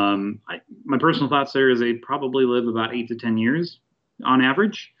 My personal thoughts there is they probably live about 8 to 10 years on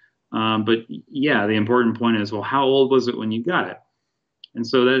average. But yeah, the important point is, well, how old was it when you got it? And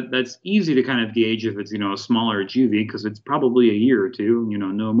so that's easy to kind of gauge if it's, a smaller juvie because it's probably a year or two,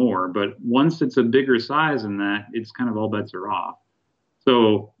 no more. But once it's a bigger size than that, it's kind of all bets are off.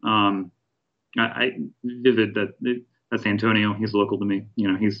 So I vivid that's Antonio. He's local to me.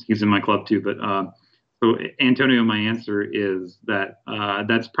 He's in my club too. But so Antonio, my answer is that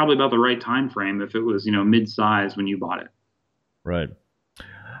that's probably about the right time frame if it was mid-size when you bought it. Right.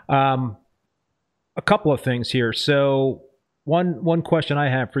 Um, a couple of things here. So one question I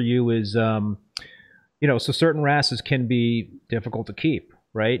have for you is, so certain rasses can be difficult to keep,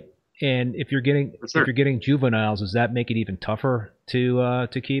 right? And if you're getting Sure. if you're getting juveniles, does that make it even tougher to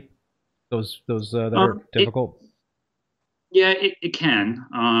keep those that are difficult? Yeah, it can.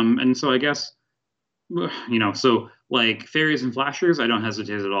 And so I guess so like fairies and flashers, I don't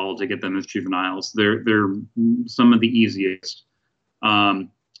hesitate at all to get them as juveniles. They're some of the easiest. Um,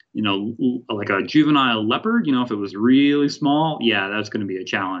 like a juvenile leopard, if it was really small, yeah, that's going to be a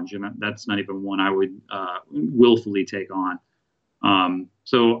challenge, and that's not even one I would willfully take on.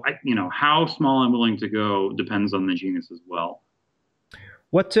 So how small I'm willing to go depends on the genus as well.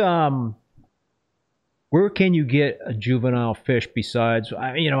 What Where can you get a juvenile fish besides,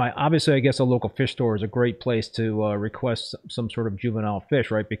 obviously, I guess a local fish store is a great place to request some sort of juvenile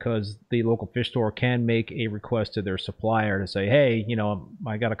fish, right? Because the local fish store can make a request to their supplier to say, hey,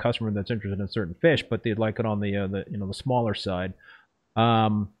 I got a customer that's interested in a certain fish, but they'd like it on the smaller side.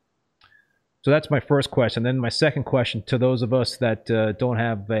 Um, so that's my first question. Then my second question to those of us that don't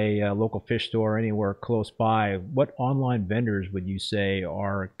have a local fish store anywhere close by, what online vendors would you say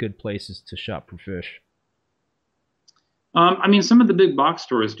are good places to shop for fish? I mean, some of the big box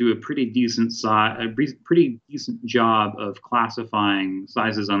stores do a pretty decent job of classifying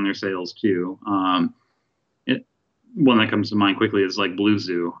sizes on their sales too. One that comes to mind quickly is like Blue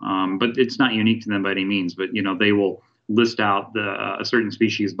Zoo, but it's not unique to them by any means. But they will list out a certain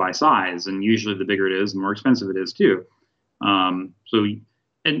species by size, and usually the bigger it is, the more expensive it is too. So,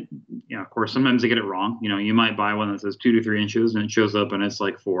 and of course, sometimes they get it wrong. You might buy one that says 2 to 3 inches, and it shows up and it's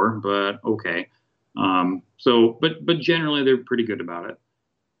like 4, but okay. But generally they're pretty good about it.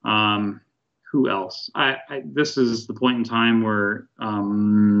 Um, who else? This is the point in time where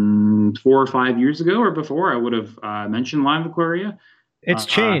 4 or 5 years ago or before I would have mentioned Live Aquaria. It's Uh,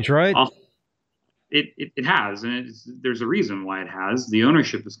 changed, right? it has, and there's a reason why it has. The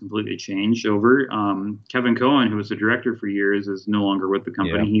ownership has completely changed over. Kevin Cohen, who was the director for years, is no longer with the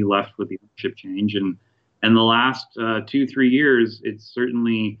company. Yeah. He left with the ownership change, and the last 2 3 years, it's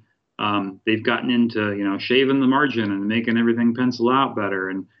certainly they've gotten into shaving the margin and making everything pencil out better.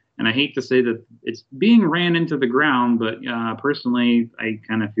 And I hate to say that it's being ran into the ground, but personally, I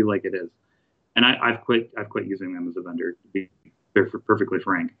kind of feel like it is. And I've quit using them as a vendor, to be perfectly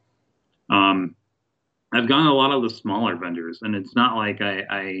frank. Um, I've gone to a lot of the smaller vendors, and it's not like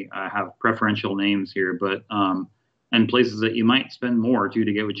I have preferential names here, but and places that you might spend more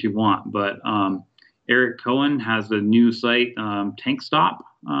to get what you want. But Eric Cohen has a new site, Tank Stop.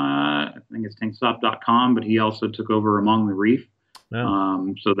 I think it's tankstop.com, but he also took over Among the Reef.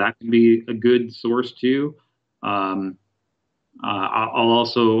 No. So that can be a good source too. I've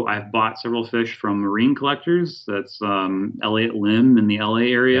bought several fish from marine collectors. That's Elliott Lim in the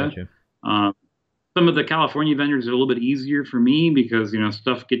LA area. Gotcha. Um, some of the California vendors are a little bit easier for me because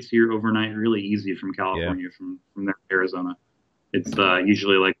stuff gets here overnight really easy from Yeah. California, from there to Arizona. It's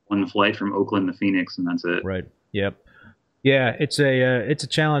usually like one flight from Oakland to Phoenix, and that's it. Right. Yep. Yeah, it's a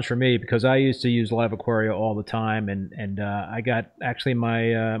challenge for me because I used to use Live Aquaria all the time, and I got actually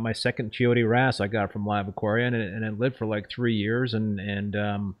my second Chioti wrasse I got from Live Aquaria, and it lived for like 3 years, and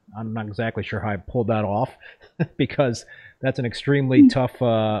I'm not exactly sure how I pulled that off because that's an extremely tough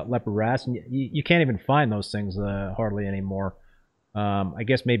leopard wrasse, and you can't even find those things hardly anymore. I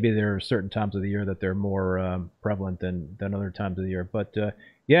guess maybe there are certain times of the year that they're more prevalent than other times of the year, but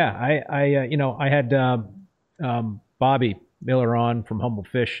yeah, I had. Bobby Miller on from Humble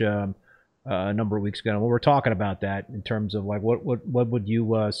Fish a number of weeks ago. And we were talking about that in terms of like what would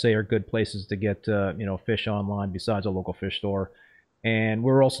you say are good places to get fish online besides a local fish store. And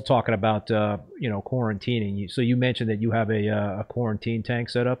we were also talking about quarantining. So you mentioned that you have a quarantine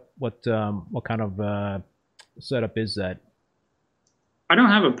tank set up. What kind of setup is that? I don't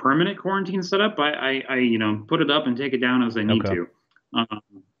have a permanent quarantine set up. I put it up and take it down as I need Okay. to. Um,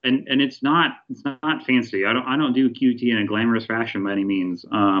 and it's not fancy. I don't do QT in a glamorous fashion by any means.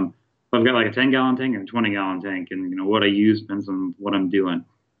 I've got like a 10-gallon tank and a 20-gallon tank, and what I use depends on what I'm doing.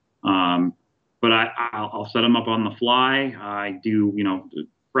 Um, but I'll set them up on the fly. I do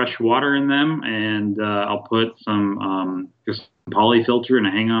fresh water in them, and I'll put some just poly filter and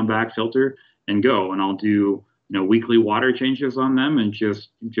a hang-on back filter and go. And I'll do weekly water changes on them and just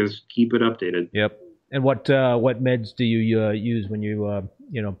keep it updated. Yep. And what meds do you use when you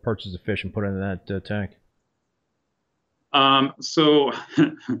purchase a fish and put it in that tank? So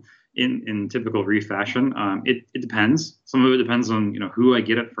in typical reef fashion, it depends. Some of it depends on who I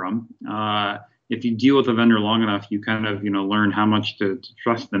get it from. If you deal with a vendor long enough, you kind of learn how much to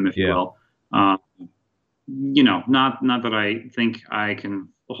trust them, if you Yeah. will. Not that I think I can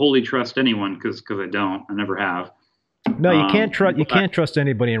wholly trust anyone because I don't. I never have. No, you can't trust. You But can't trust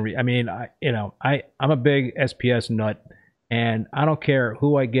anybody. I mean, I'm a big SPS nut, and I don't care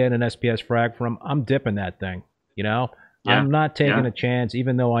who I get an SPS frag from. I'm dipping that thing. You know, yeah, I'm not taking yeah, a chance,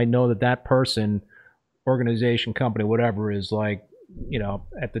 even though I know that that person, organization, company, whatever, is like,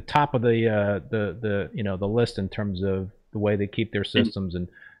 at the top of the list in terms of the way they keep their and, systems, and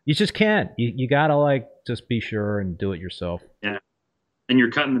you just can't. You gotta like just be sure and do it yourself. yeah. And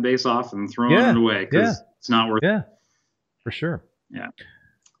you're cutting the base off and throwing it Yeah, away yeah, because it's not worth yeah, for sure. it.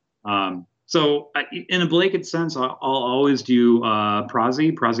 Yeah. In a blanket sense, I'll always do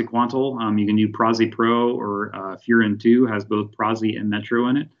Praziquantel. You can do Prazi Pro or Furin 2 has both Prazi and Metro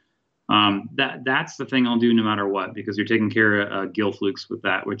in it. That's the thing I'll do no matter what because you're taking care of gill flukes with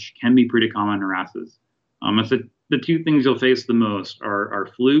that, which can be pretty common in wrasses. It's the two things you'll face the most are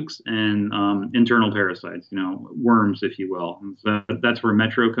flukes and internal parasites, worms, if you will. And so that's where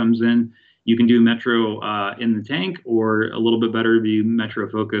Metro comes in. You can do Metro in the tank, or a little bit better, do Metro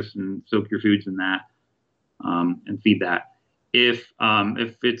Focus and soak your foods in that and feed that. If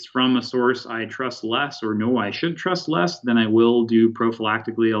it's from a source I trust less or know I should trust less, then I will do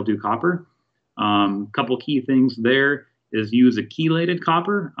prophylactically. I'll do copper. Couple key things there is use a chelated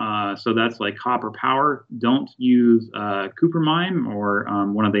copper. So that's like copper power. Don't use cupramine or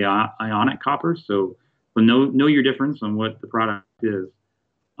one of the ionic coppers. So know your difference on what the product is.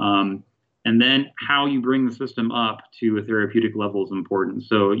 Um, and then how you bring the system up to a therapeutic level is important.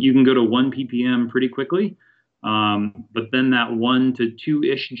 So you can go to 1 ppm pretty quickly, but then that 1 to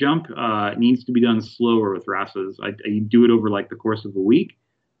 2-ish jump needs to be done slower with wrasses. I do it over like the course of a week.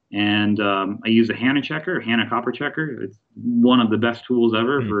 And I use a Hanna checker, Hanna copper checker. It's one of the best tools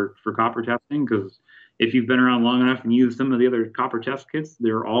ever Hmm. for copper testing because if you've been around long enough and used some of the other copper test kits,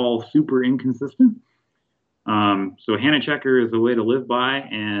 they're all super inconsistent. So Hanna checker is a way to live by,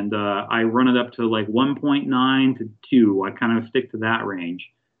 and I run it up to like 1.9 to 2. I kind of stick to that range.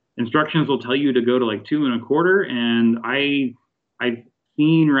 Instructions will tell you to go to like 2 1/4, and I've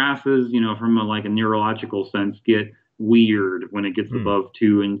seen wrasses, from like a neurological sense, get weird when it gets Hmm. above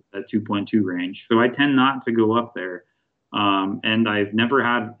 2 and 2.2 range. So I tend not to go up there. And I've never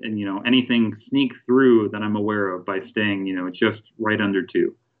had, anything sneak through that I'm aware of by staying, just right under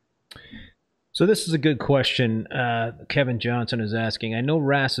 2. So this is a good question. Kevin Johnson is asking. I know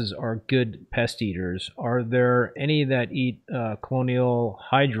wrasses are good pest eaters. Are there any that eat colonial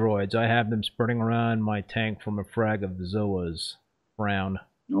hydroids? I have them spreading around my tank from a frag of zoas. Brown.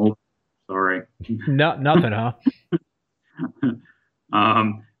 No, sorry. No, nothing, huh?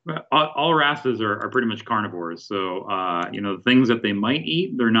 All wrasses are pretty much carnivores. So, the things that they might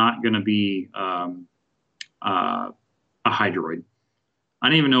eat, they're not going to be a hydroid. I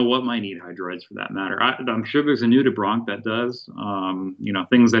don't even know what might eat hydroids for that matter. I'm sure there's a nudibranch that does.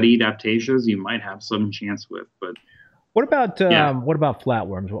 Things that eat aptasias, you might have some chance with. But yeah, What about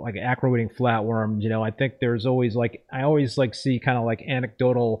flatworms? Like acro-eating flatworms? I think there's always like I always like see kind of like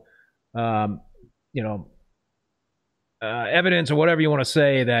anecdotal, um, you know, evidence or whatever you want to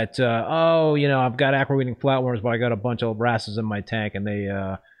say that I've got acro-eating flatworms, but I got a bunch of wrasses in my tank, and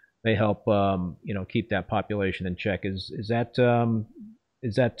they help keep that population in check. Is that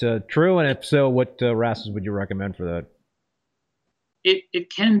true? And if so, what wrasses would you recommend for that? it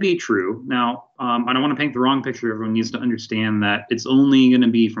can be true. Now, I don't want to paint the wrong picture. Everyone needs to understand that it's only going to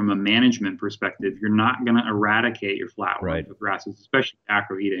be from a management perspective. You're not going to eradicate your Right. flatworms with wrasses, especially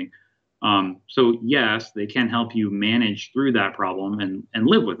acro eating. So yes, they can help you manage through that problem and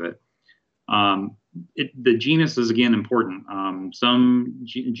live with it. Um, the genus is again important. Some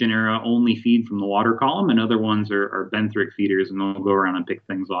genera only feed from the water column, and other ones are benthic feeders, and they'll go around and pick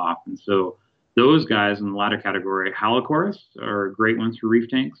things off. And so those guys in the latter category, halochorus, are great ones for reef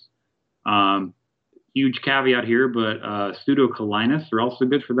tanks. Um, huge caveat here, but pseudocolinus are also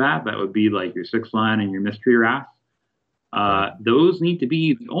good for that. That would be like your six line and your mystery wrasse. Right. Those need to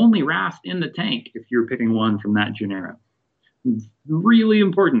be the only wrasse in the tank if you're picking one from that genera. It's really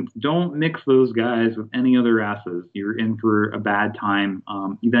important. Don't mix those guys with any other wrasses. You're in for a bad time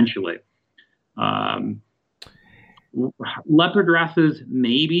eventually. Um, Leopard wrasses,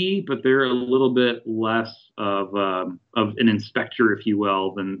 maybe, but they're a little bit less of an inspector, if you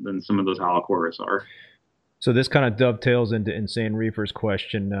will, than some of those Halicoris are. So this kind of dovetails into Insane Reefer's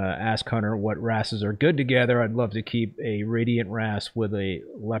question. Ask Hunter what wrasses are good together. I'd love to keep a Radiant wrasse with a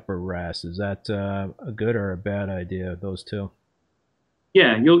Leopard wrasse. Is that a good or a bad idea? Those two.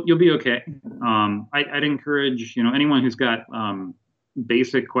 Yeah, you'll be okay. I'd encourage anyone who's got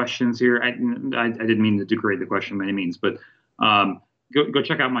basic questions here. I didn't mean to degrade the question by any means, but go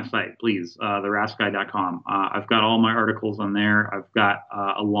check out my site, please, therasseguy.com. I've got all my articles on there. I've got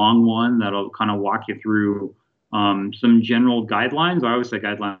a long one that'll kind of walk you through some general guidelines. I always say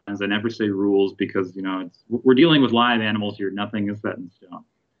guidelines. I never say rules because we're dealing with live animals here. Nothing is set in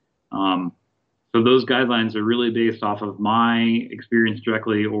stone. So those guidelines are really based off of my experience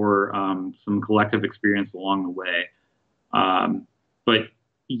directly or some collective experience along the way. But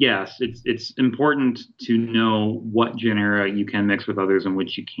yes, it's important to know what genera you can mix with others and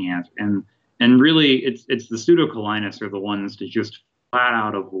which you can't. And really, it's the pseudocolinus are the ones to just flat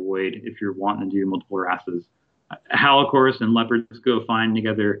out avoid if you're wanting to do multiple wrasses. Halicoris and leopards go fine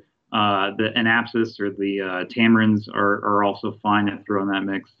together. The Anapsis or the tamarins are also fine to throw in that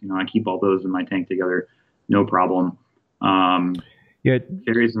mix. I keep all those in my tank together, no problem. Yeah.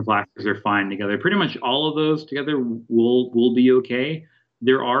 Fairies and flaxes are fine together. Pretty much all of those together will be okay.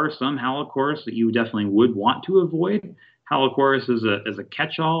 There are some Halicoris that you definitely would want to avoid. Halicoris is a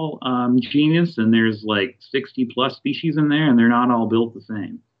catch-all genus, and there's like 60 plus species in there, and they're not all built the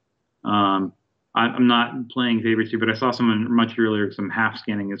same. I'm not playing favorites here, but I saw someone much earlier, some half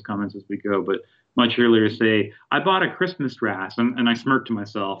scanning his comments as we go, but much earlier say, I bought a Christmas wrasse, and I smirked to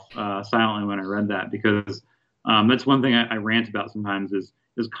myself silently when I read that because that's one thing I rant about sometimes is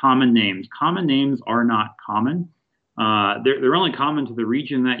common names. Common names are not common. They're only common to the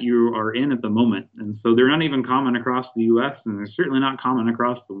region that you are in at the moment, and so they're not even common across the U.S. and they're certainly not common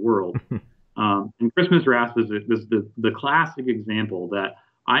across the world. And Christmas wrasse is the classic example that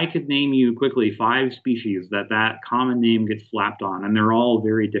I could name you quickly 5 species that common name gets slapped on, and they're all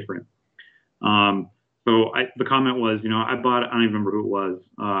very different. The comment was, I don't even remember who it was,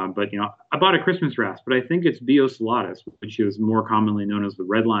 but I bought a Christmas wrasse, but I think it's Bioselatus, which is more commonly known as the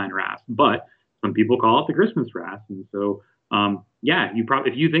red lion wrasse, but some people call it the Christmas wrasse. And so, yeah,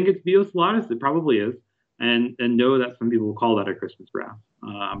 if you think it's Bioselatus, it probably is, and know that some people will call that a Christmas wrasse.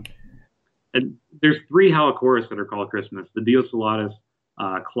 And there's 3 Halicoris that are called Christmas: the Bioselatus,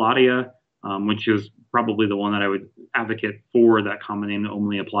 Claudia, which is probably the one that I would advocate for that common name to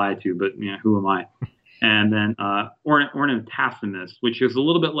only apply to, but who am I? And then Ornithassimus, which is a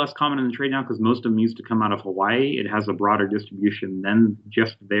little bit less common in the trade now because most of them used to come out of Hawaii. It has a broader distribution than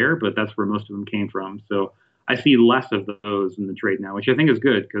just there, but that's where most of them came from. So I see less of those in the trade now, which I think is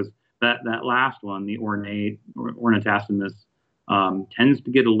good because that last one, the Ornithassimus, tends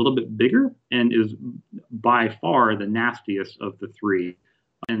to get a little bit bigger and is by far the nastiest of the 3.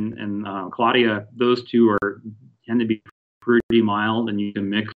 And Claudia, those 2 tend to be pretty mild, and you can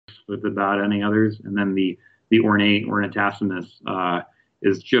mix with about any others. And then the Ornithassimus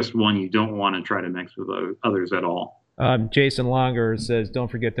is just one you don't want to try to mix with others at all. Jason Longer says, don't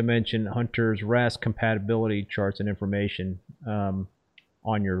forget to mention Hunter's wrasse compatibility charts and information on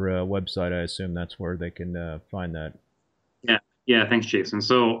your website. I assume that's where they can find that. Yeah, thanks, Jason.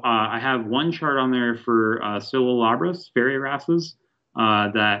 So I have one chart on there for Psilolabris, fairy wrasses.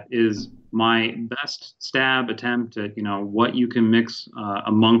 That is my best stab attempt at what you can mix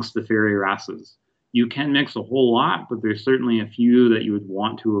amongst the fairy wrasses. You can mix a whole lot, but there's certainly a few that you would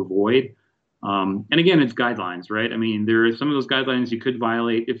want to avoid. And again, it's guidelines, right? I mean, there are some of those guidelines you could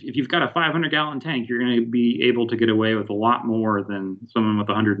violate. If you've got a 500-gallon tank, you're going to be able to get away with a lot more than someone with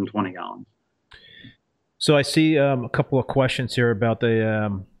 120 gallons. So I see a couple of questions here about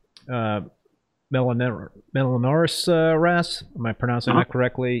the Melanoris wrasse. Am I pronouncing that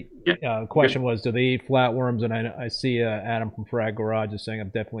correctly? Yeah. The question was, do they eat flatworms? And I see Adam from Frag Garage is saying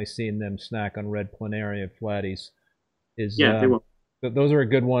I've definitely seen them snack on red planaria flatties. They will. Those are a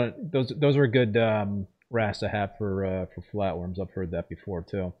good one. Those are a good wrasse to have for flatworms. I've heard that before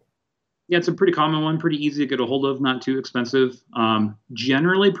too. Yeah, it's a pretty common one, pretty easy to get a hold of, not too expensive.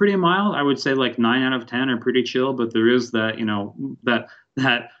 Generally pretty mild. I would say like 9 out of 10 are pretty chill, but there is that,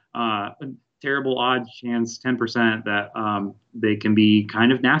 that terrible odds chance, 10%, that they can be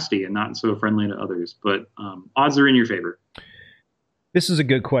kind of nasty and not so friendly to others. But odds are in your favor. This is a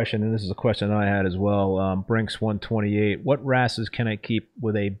good question, and this is a question I had as well. Brinks 128. What wrasses can I keep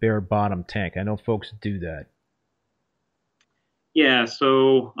with a bare bottom tank? I know folks do that. Yeah,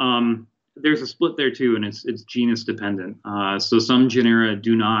 so there's a split there too, and it's genus dependent. So some genera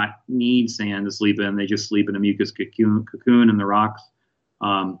do not need sand to sleep in; they just sleep in a mucus cocoon in the rocks.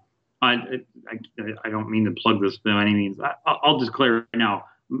 Um, I don't mean to plug this by any means. I'll just clear right now.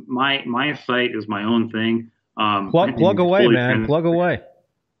 My site is my own thing. Plug away, man. Plug away.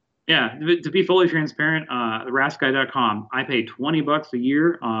 Yeah, to be fully transparent, wrassguy.com, I pay $20 a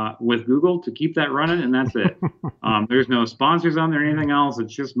year with Google to keep that running, and that's it. There's no sponsors on there or anything else.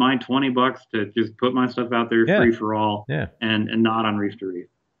 It's just my $20 to just put my stuff out there free for all, and not on Reef to Reef.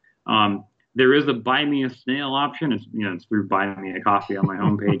 There is a buy me a snail option. It's through Buy Me a Coffee on my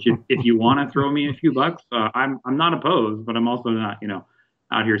homepage. If you want to throw me a few bucks, I'm not opposed, but I'm also not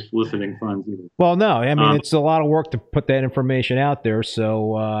out here soliciting funds either. Well, no, I mean it's a lot of work to put that information out there.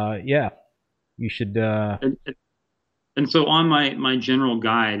 So yeah, you should. And so on my general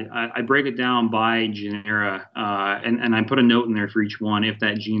guide, I break it down by genera, and I put a note in there for each one if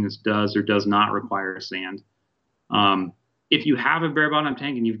that genus does or does not require sand. If you have a bare bottom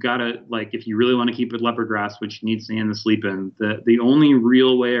tank and you've got if you really want to keep it leopard grass, which needs sand to sleep in, the only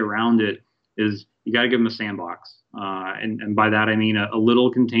real way around it is you got to give them a sandbox. And by that, I mean a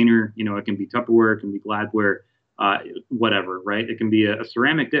little container. It can be Tupperware, it can be Gladware, whatever, right? It can be a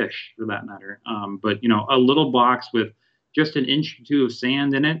ceramic dish for that matter. But a little box with just an inch or two of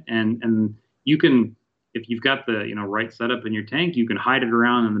sand in it, and you can, if you've got the right setup in your tank, you can hide it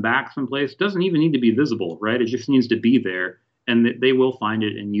around in the back someplace. It doesn't even need to be visible, right? It just needs to be there, and they will find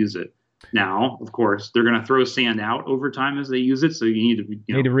it and use it. Now, of course, they're going to throw sand out over time as they use it, so you need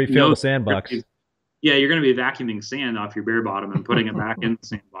to need to refill the sandbox. Yeah, you're going to be vacuuming sand off your bare bottom and putting it back in the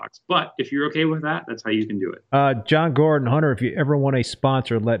sandbox. But if you're okay with that, that's how you can do it. John Gordon, Hunter, if you ever want a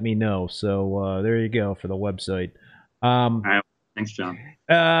sponsor, let me know. So there you go for the website. All right. Thanks, John.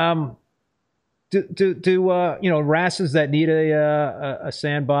 Do wrasses that need a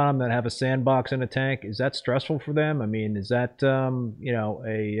sand bottom that have a sandbox in a tank, is that stressful for them? I mean, is that an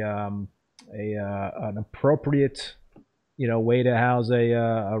appropriate way to house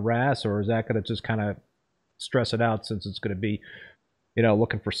a wrasse, or is that going to just kind of stress it out since it's going to be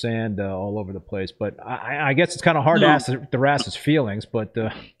looking for sand all over the place? But I guess it's kind of hard to ask the wrasse's feelings, but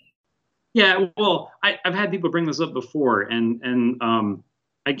yeah, well, I've had people bring this up before, and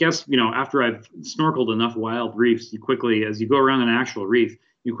I guess after I've snorkeled enough wild reefs, as you go around an actual reef,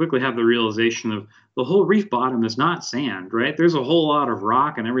 you quickly have the realization of the whole reef bottom is not sand, right? There's a whole lot of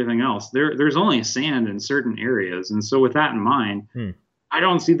rock and everything else. There's only sand in certain areas. And so with that in mind, I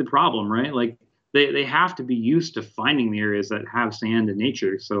don't see the problem, right? Like they have to be used to finding the areas that have sand in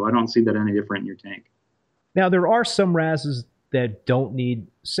nature. So I don't see that any different in your tank. Now, there are some wrasses that don't need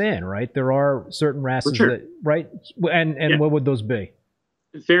sand, right? There are certain wrasses that, right? And what would those be?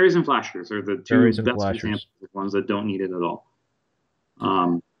 Fairies and flashers are the two best examples of ones that don't need it at all.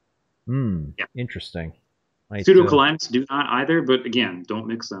 Interesting. Pseudocalamus do not either, but again, don't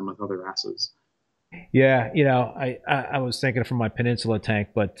mix them with other wrasses. Yeah, I was thinking from my Peninsula tank,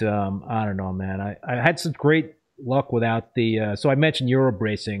 but I don't know, man. I had some great luck without the. So I mentioned Euro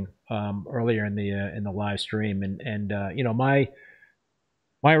bracing earlier in the live stream, and my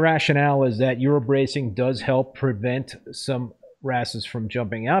rationale is that Euro bracing does help prevent some wrasses from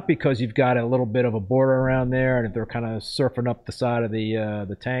jumping out because you've got a little bit of a border around there, and if they're kind of surfing up the side of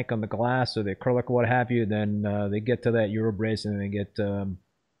the tank on the glass or the acrylic or what have you, then they get to that Euro bracing and they get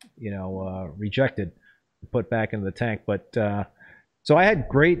rejected, put back into the tank. But so I had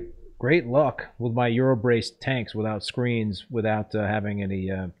great luck with my Eurobrace tanks without screens, without having any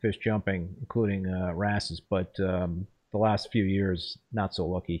fish jumping, including wrasses. But the last few years, not so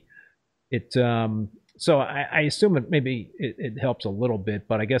lucky. So I assume it helps a little bit,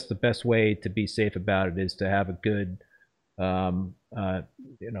 but I guess the best way to be safe about it is to have a good,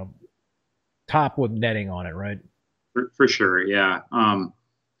 top with netting on it, right? For sure, yeah.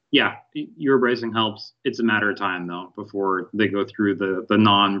 Euro bracing helps. It's a matter of time though before they go through the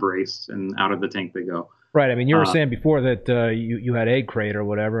non-brace and out of the tank they go. Right. I mean, you were saying before that you had egg crate or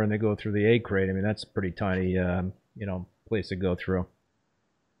whatever, and they go through the egg crate. I mean, that's a pretty tiny place to go through.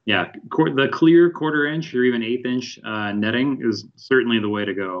 Yeah, the clear 1/4 inch or even 1/8 inch netting is certainly the way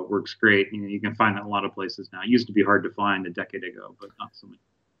to go. It works great. You can find that in a lot of places now. It used to be hard to find a decade ago, but not so much.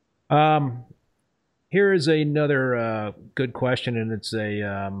 Here is another good question, and it's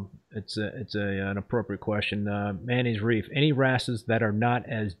an appropriate question. Manny's Reef. Any wrasses that are not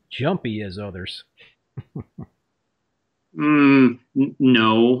as jumpy as others?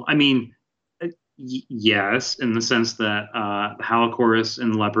 No, I mean, yes, in the sense that the Halichoris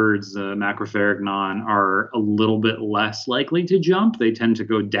and leopards, Macropharygnon, are a little bit less likely to jump. They tend to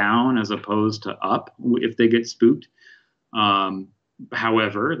go down as opposed to up if they get spooked. Um,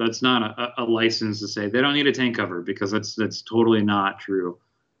 However, that's not a license to say they don't need a tank cover, because that's totally not true.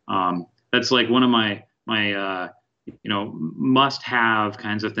 That's like one of my must have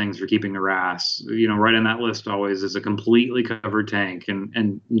kinds of things for keeping a wrasse. Right on that list always is a completely covered tank,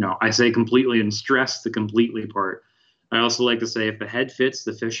 and I say completely and stress the completely part. I also like to say, if the head fits,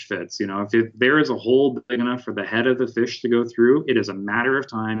 the fish fits. If there is a hole big enough for the head of the fish to go through, it is a matter of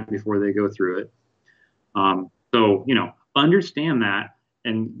time before they go through it. So understand that,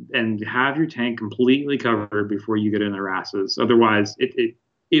 and have your tank completely covered before you get in the wrasses. Otherwise, it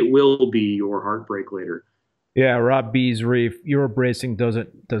will be your heartbreak later. Yeah, Rob B's Reef. Euro bracing does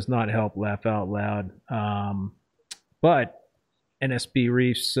not help. Laugh out loud. But NSB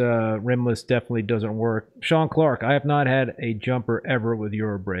Reef's rimless definitely doesn't work. Sean Clark. I have not had a jumper ever with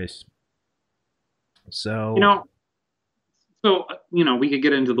Euro brace. So we could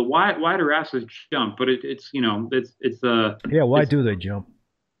get into the why do wrasses jump, but yeah, why it's do they jump?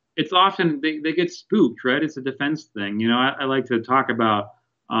 it's often they get spooked, right? It's a defense thing. I like to talk about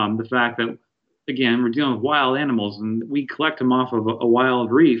the fact that, again, we're dealing with wild animals, and we collect them off of a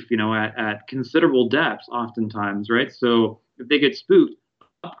wild reef, at considerable depths oftentimes, right? So if they get spooked,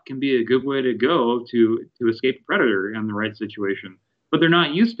 up can be a good way to go to escape a predator in the right situation. But they're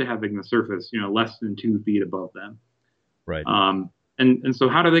not used to having the surface, less than 2 feet above them. Right. And so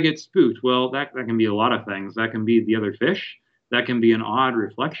how do they get spooked? Well, that can be a lot of things. That can be the other fish. That can be an odd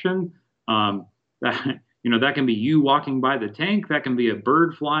reflection. That can be you walking by the tank. That can be a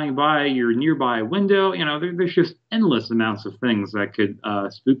bird flying by your nearby window. There's just endless amounts of things that could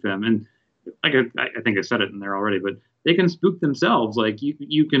spook them. And like I think I said it in there already, but they can spook themselves. Like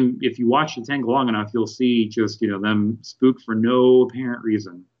you can, if you watch the tank long enough, you'll see just them spook for no apparent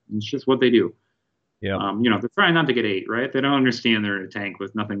reason. It's just what they do. Yeah. They're trying not to get ate, right? They don't understand they're in a tank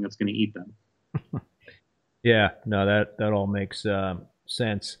with nothing that's going to eat them. Yeah, no, that all makes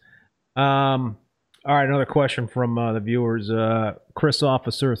sense. All right, another question from the viewers. Chris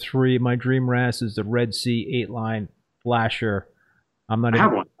Officer 3, my dream wrasse is the Red Sea 8-line flasher. I'm not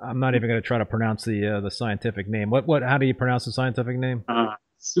even going to try to pronounce the scientific name. What? How do you pronounce the scientific name?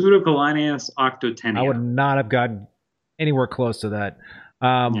 Pseudocalaneus octotenia. I would not have gotten anywhere close to that.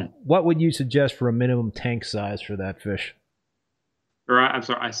 Yeah. What would you suggest for a minimum tank size for that fish? Or I'm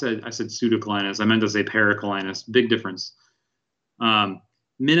sorry, I said pseudocalaneus. I meant to say paracalaneus. Big difference.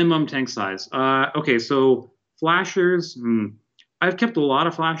 Minimum tank size. Okay, so flashers. I've kept a lot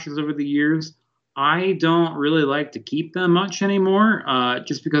of flashers over the years. I don't really like to keep them much anymore,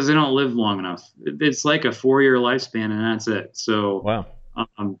 just because they don't live long enough. It's like a 4-year lifespan, and that's it. So, wow.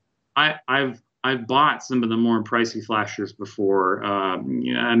 I've bought some of the more pricey flashers before.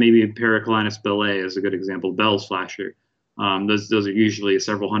 Maybe Paracalaneus bellet is a good example. Bell's flasher. Those are usually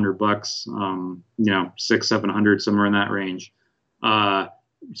several $100. 600-700, somewhere in that range.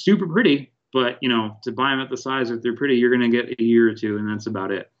 Super pretty, but to buy them at the size that they're pretty, you're going to get a year or two, and that's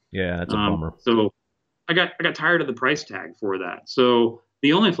about it. Yeah, that's a bummer. So I got tired of the price tag for that. So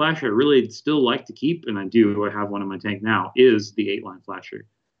the only flasher I really still like to keep, and I have one in my tank now, is the 8-line flasher.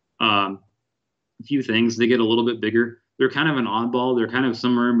 A few things, they get a little bit bigger. They're kind of an oddball. They're kind of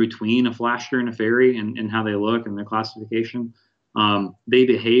somewhere in between a flasher and a fairy in how they look and their classification. They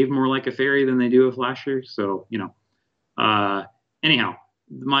behave more like a fairy than they do a flasher. So, anyhow,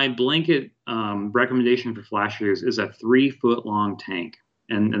 my blanket recommendation for flashers is a 3-foot long tank.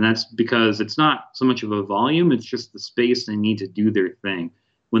 And that's because it's not so much of a volume, it's just the space they need to do their thing.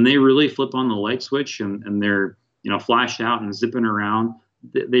 When they really flip on the light switch and they're, flashed out and zipping around,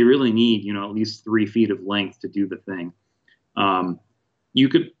 they really need, at least 3 feet of length to do the thing. You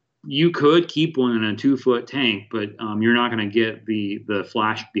could keep one in a 2-foot tank, but you're not going to get the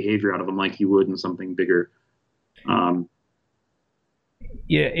flash behavior out of them like you would in something bigger.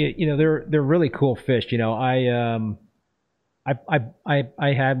 Yeah, they're really cool fish. I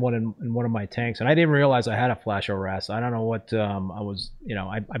had one in one of my tanks, and I didn't realize I had a flasher wrasse. I don't know what I was.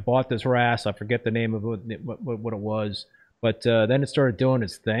 I bought this wrasse. I forget the name of what it was, but then it started doing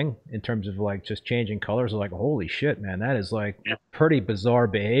its thing in terms of like just changing colors. I was like, holy shit, man, that is like pretty bizarre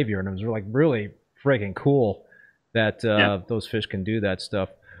behavior, and it was like really freaking cool that those fish can do that stuff.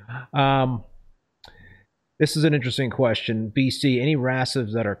 This is an interesting question. BC, any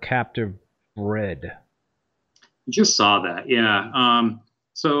wrasses that are captive bread. Just saw that. Yeah.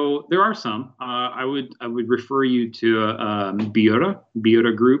 So there are some. I would refer you to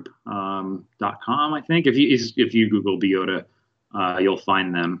Biota Group .com. I think if you Google Biota, you'll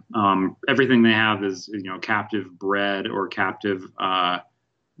find them. Everything they have is captive bred or captive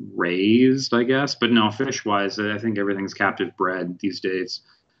raised, I guess. But no, fish wise, I think everything's captive bred these days.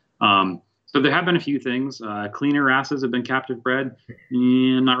 So there have been a few things. Cleaner wrasses have been captive bred.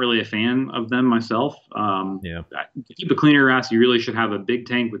 I'm not really a fan of them myself. Yeah. To keep a cleaner wrasse, you really should have a big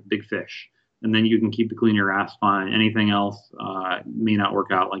tank with big fish, and then you can keep the cleaner wrasse fine. Anything else may not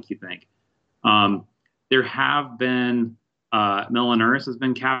work out like you think. Um, there have been Melanurus has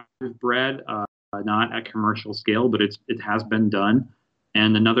been captive bred, not at commercial scale, but it has been done.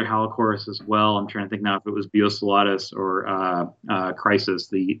 And another Halichoris as well. I'm trying to think now if it was Biocelatus or Chrysis,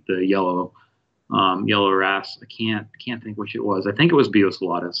 the yellow wrasse. I can't think which it was. I think it was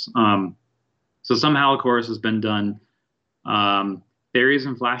Biocelatus. So some Halichoris has been done. Berries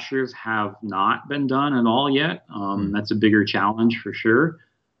and flashers have not been done at all yet. That's a bigger challenge for sure.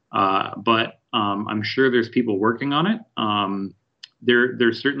 But I'm sure there's people working on it.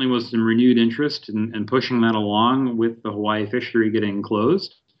 There certainly was some renewed interest in pushing that along with the Hawaii fishery getting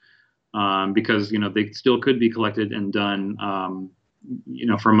closed, because they still could be collected and done.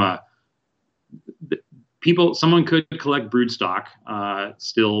 From a people, someone could collect broodstock,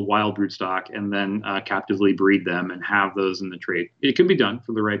 still wild broodstock, and then captively breed them and have those in the trade. It could be done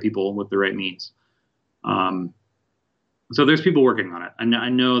for the right people with the right means. So there's people working on it. I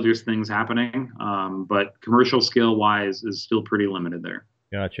know there's things happening, but commercial scale wise is still pretty limited there.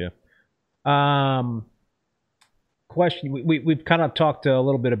 Gotcha. Um, question. We've kind of talked a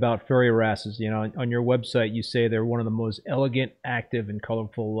little bit about fairy wrasses. On your website, you say they're one of the most elegant, active, and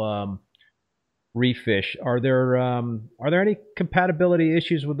colorful reef fish. Are there any compatibility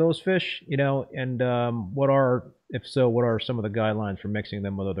issues with those fish? And if so, what are some of the guidelines for mixing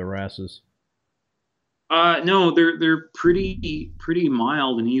them with other wrasses? No, they're pretty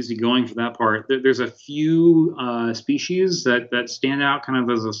mild and easygoing for that part. There's a few species that stand out kind of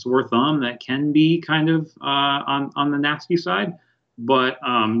as a sore thumb that can be kind of on the nasty side, but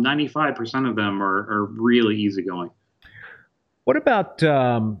 95% of them are really easygoing. What about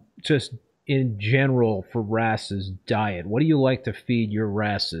just in general for wrasses diet? What do you like to feed your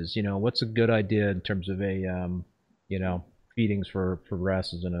wrasses? What's a good idea in terms of feedings for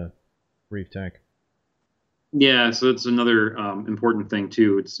wrasses in a reef tank? Yeah, so that's another important thing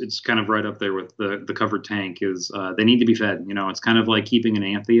too. It's kind of right up there with the covered tank is they need to be fed. It's kind of like keeping an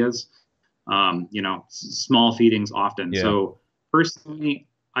antheas. Small feedings often. Yeah. So personally,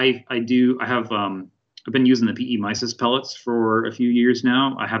 I have I've been using the PE mysis pellets for a few years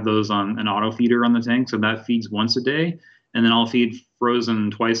now. I have those on an auto feeder on the tank, so that feeds once a day, and then I'll feed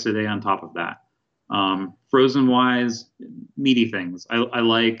frozen twice a day on top of that. Frozen wise, meaty things. I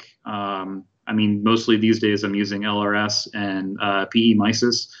like. I mean, mostly these days I'm using LRS and PE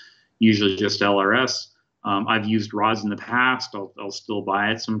mysis, usually just LRS. I've used rods in the past. I'll still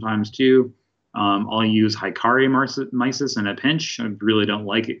buy it sometimes too. I'll use Hikari mysis in a pinch. I really don't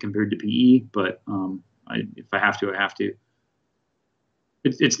like it compared to PE, but if I have to, I have to.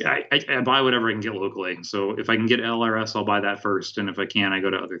 I buy whatever I can get locally. So if I can get LRS, I'll buy that first, and if I can, I go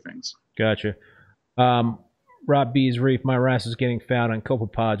to other things. Gotcha. Rob B's Reef, my wrasse is getting found on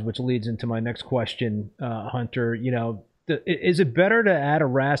copepods, which leads into my next question, Hunter. Is it better to add a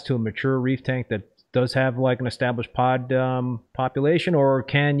wrasse to a mature reef tank that does have like an established pod population, or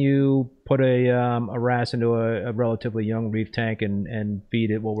can you put a wrasse into a relatively young reef tank and feed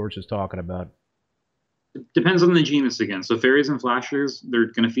it what we're just talking about? Depends on the genus again. So fairies and flashers,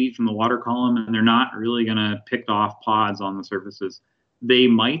 they're going to feed from the water column, and they're not really going to pick off pods on the surfaces. They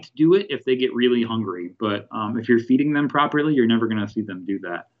might do it if they get really hungry, but if you're feeding them properly, you're never going to see them do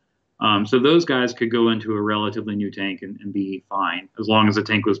that. So those guys could go into a relatively new tank and be fine as long as the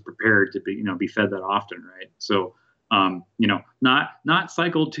tank was prepared to be fed that often, right? So not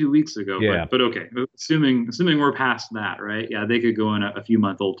cycled 2 weeks ago, Yeah. but okay, assuming we're past that, right? Yeah, they could go in a few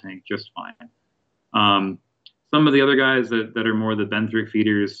month old tank just fine. Some of the other guys that are more the benthic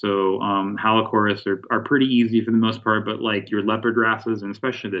feeders, so Halichoris are pretty easy for the most part, but like your leopard wrasses and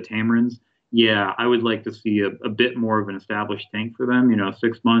especially the tamarins, yeah, I would like to see a bit more of an established tank for them.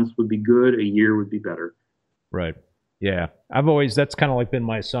 6 months would be good, a year would be better. Right. Yeah. That's kind of like been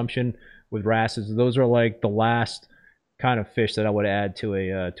my assumption with wrasses. Those are like the last kind of fish that I would add to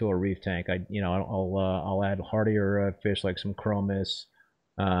a reef tank. I'll add hardier fish like some chromis,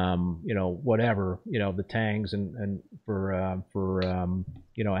 whatever, the tangs and for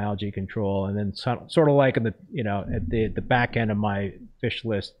algae control, and then sort of like in the at the back end of my fish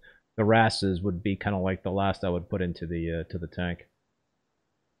list, the wrasses would be kind of like the last I would put into the to the tank.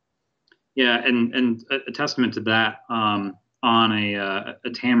 Yeah, and a testament to that, on a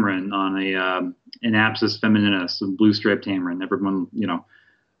tamarin, on an Apsis femininus, a blue striped tamarin. Everyone,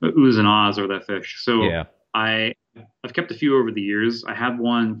 oohs and ahs over that fish. So Yeah. I I've kept a few over the years. I had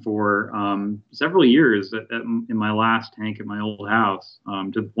one for several years in my last tank at my old house,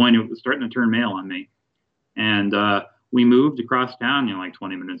 to the point it was starting to turn male on me. And we moved across town, like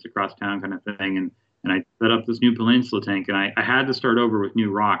 20 minutes across town kind of thing. And I set up this new peninsula tank. And I had to start over with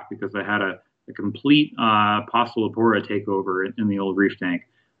new rock because I had a complete Postolepora takeover in the old reef tank.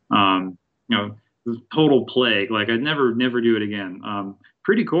 It was total plague. Like I'd never do it again.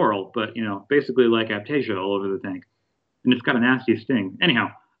 Pretty coral, but, basically like Aptasia all over the tank. And it's got a nasty sting. Anyhow,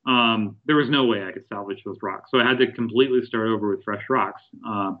 there was no way I could salvage those rocks. So I had to completely start over with fresh rocks.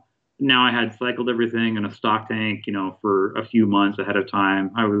 Now I had cycled everything in a stock tank, for a few months ahead of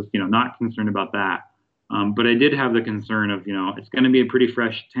time. I was, not concerned about that. But I did have the concern of, it's going to be a pretty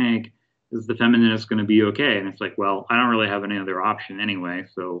fresh tank. Is the femininist going to be okay? And it's like, well, I don't really have any other option anyway.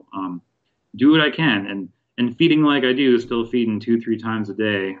 So do what I can. And feeding like I do, still feeding 2-3 times a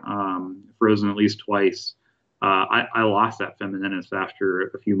day, frozen at least twice. I lost that femininist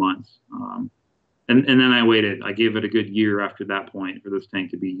after a few months. And then I waited. I gave it a good year after that point for this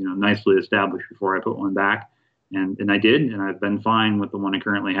tank to be, nicely established before I put one back. And I did, and I've been fine with the one I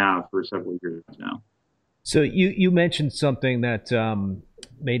currently have for several years now. So you mentioned something that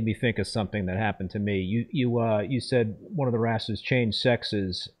made me think of something that happened to me. You said one of the wrasses changed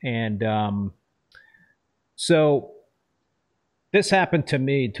sexes, and so this happened to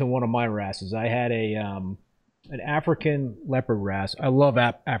me to one of my wrasses. I had an African leopard wrasse. I love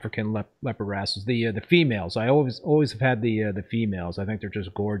African leopard wrasses. The females. I always have had the females. I think they're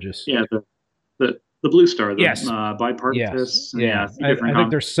just gorgeous. Yeah, the blue star, the Yes. bipartitus. Yes. Yeah. Different I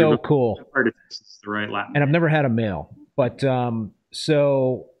think they're so cool. Bipartitus is the right Latin. And I've never had a male, but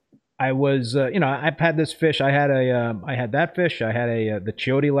so I was, I've had this fish. I had that fish. I had the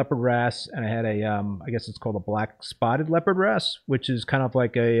Chiodi leopard wrasse, and I had I guess it's called a black spotted leopard wrasse, which is kind of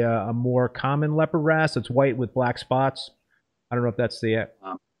like a more common leopard wrasse. It's white with black spots. I don't know if that's the,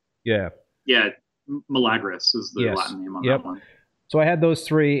 yeah. Yeah, Milagris is the Yes. Latin name on Yep. that one. So I had those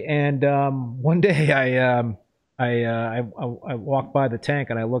three, and one day I walked by the tank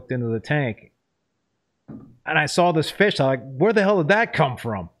and I looked into the tank, and I saw this fish. I'm like, where the hell did that come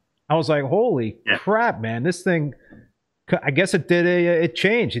from? I was like, holy crap, man! This thing, I guess it did it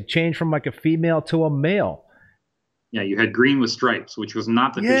changed. It changed from like a female to a male. Yeah, you had green with stripes, which was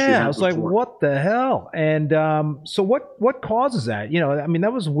not the fish you had Yeah, I was like, before. what the hell? And so what causes that? I mean,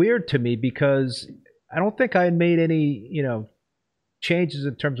 that was weird to me because I don't think I had made any, changes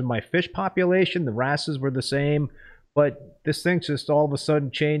in terms of my fish population. The wrasses were the same, but this thing just all of a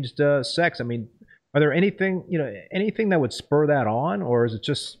sudden changed sex. I mean, are there anything that would spur that on, or is it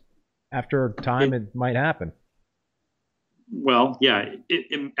just after time it might happen? Well, yeah,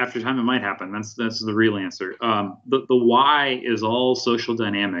 after time it might happen. That's the real answer. The why is all social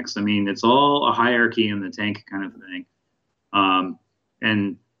dynamics. I mean, it's all a hierarchy in the tank kind of thing.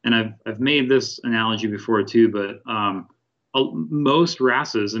 And I've made this analogy before too, but most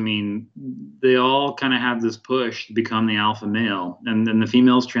wrasses, I mean, they all kind of have this push to become the alpha male, and then the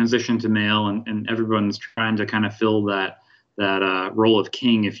females transition to male, and everyone's trying to kind of fill that role of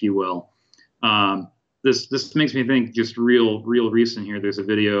king, if you will. This makes me think just real recent here. There's a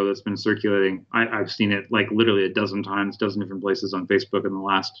video that's been circulating. I've seen it like literally a dozen times, dozen different places on Facebook in the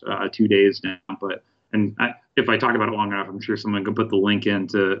last 2 days now. But if I talk about it long enough, I'm sure someone can put the link in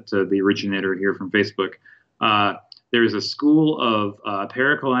to the originator here from Facebook. There's a school of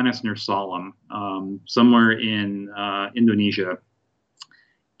Paracolanus nursalum somewhere in Indonesia,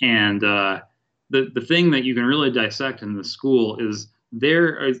 and the thing that you can really dissect in the school is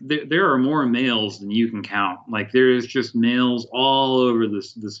there are more males than you can count. Like there's just males all over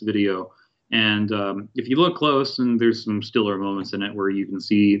this video. And if you look close, and there's some stiller moments in it where you can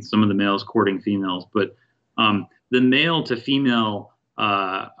see some of the males courting females, but the male to female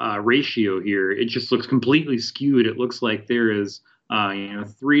ratio here, it just looks completely skewed. It looks like there is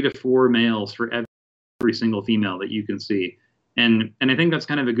 3 to 4 males for every single female that you can see. And I think that's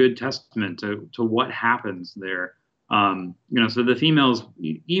kind of a good testament to what happens there. So the females,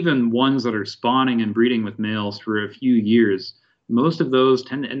 even ones that are spawning and breeding with males for a few years, most of those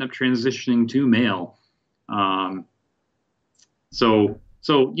tend to end up transitioning to male.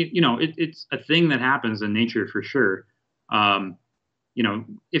 It's a thing that happens in nature for sure.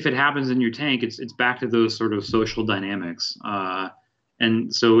 If it happens in your tank, it's back to those sort of social dynamics.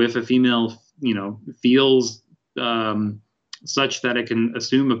 And so if a female, feels such that it can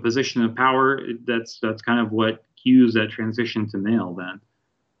assume a position of power. That's kind of what cues that transition to male then.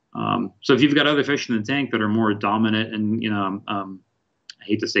 So if you've got other fish in the tank that are more dominant and I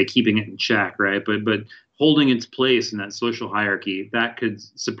hate to say keeping it in check, right? But holding its place in that social hierarchy, that could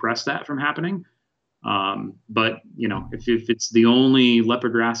suppress that from happening. But if it's the only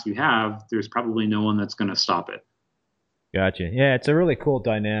leopard wrasse you have, there's probably no one that's going to stop it. Gotcha. Yeah, it's a really cool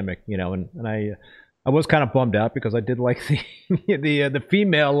dynamic, and I was kind of bummed out because I did like the the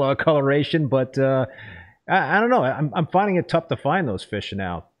female coloration, but I don't know. I'm finding it tough to find those fish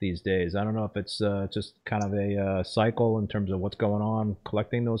now these days. I don't know if it's just kind of a cycle in terms of what's going on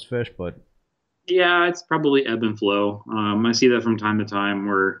collecting those fish, but Yeah, it's probably ebb and flow. I see that from time to time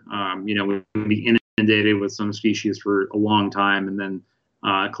where, we can be inundated with some species for a long time and then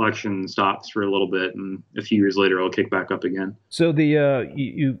collection stops for a little bit and a few years later it'll kick back up again. so the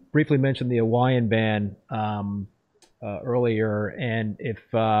you briefly mentioned the Hawaiian ban earlier, and if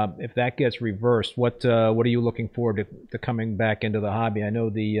that gets reversed, what are you looking forward to coming back into the hobby? I know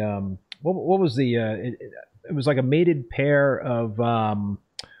the what was the it was like a mated pair of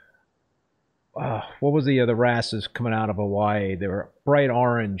what was the wrasses coming out of Hawaii? They were bright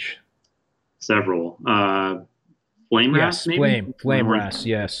orange. Several. Flame Yes, wrasse, maybe? flame wrasse.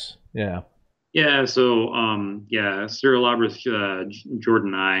 Yes, yeah. Yeah, so yeah, Cerulabris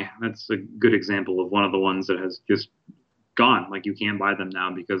Jordani, that's a good example of one of the ones that has just gone. Like you can't buy them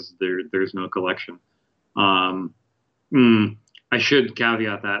now because there's no collection. Um, mm, I should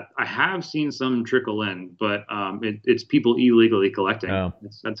caveat that I have seen some trickle in, but it's people illegally collecting. Oh,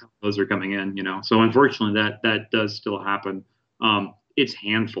 That's how those are coming in, you know. So unfortunately, that does still happen. It's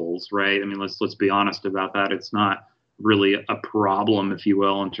handfuls, right? I mean, let's be honest about that. It's not really a problem, if you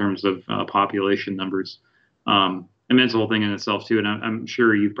will, in terms of population numbers. I mean, it's a whole thing in itself too, and I'm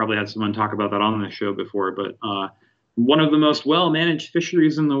sure you've probably had someone talk about that on the show before. But one of the most well-managed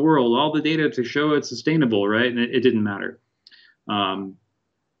fisheries in the world, all the data to show it's sustainable, right? And it didn't matter. Um,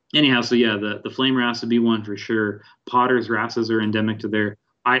 Anyhow, so yeah, the flame wrasse would be one for sure. Potter's wrasses are endemic to there.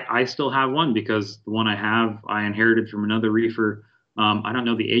 I still have one because the one I have I inherited from another reefer. I don't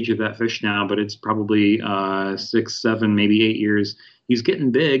know the age of that fish now, but it's probably 6, 7, maybe 8 years. He's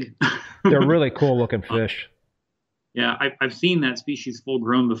getting big. they're really cool looking fish. Yeah, I've seen that species full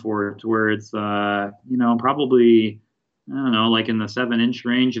grown before, to where it's probably I don't know, like in the 7 inch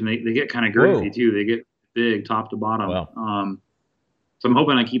range, and they get kind of girthy Whoa. too. They get big top to bottom. Well, So I'm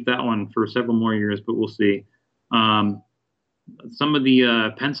hoping I keep that one for several more years, but we'll see. Um, some of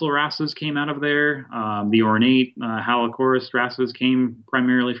the pencil wrasses came out of there. The ornate Halichoerus wrasses came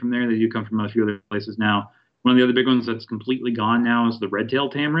primarily from there. They do come from a few other places now. One of the other big ones that's completely gone now is the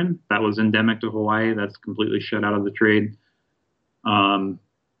red-tailed tamarin. That was endemic to Hawaii. That's completely shut out of the trade. Um,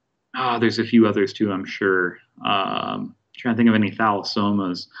 there's a few others too, I'm sure. Trying to think of any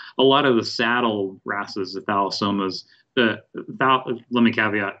thalassomas. A lot of the saddle wrasses, the thalassomas. Let me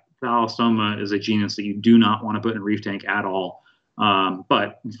caveat: thalassoma is a genus that you do not want to put in a reef tank at all.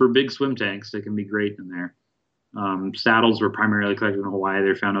 But for big swim tanks, they can be great in there. Saddles were primarily collected in Hawaii.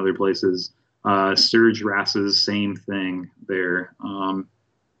 They're found other places. Sturge wrasses, same thing there.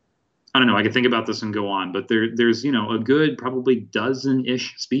 I don't know. I could think about this and go on, but there's a good probably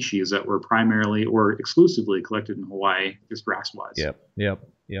dozen-ish species that were primarily or exclusively collected in Hawaii, just wrasse-wise. yep.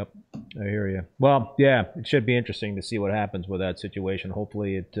 I hear you. Well, yeah, it should be interesting to see what happens with that situation.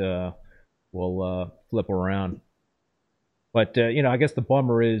 Hopefully, it will flip around. But I guess the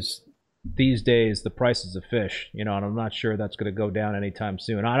bummer is these days the prices of fish. And I'm not sure that's going to go down anytime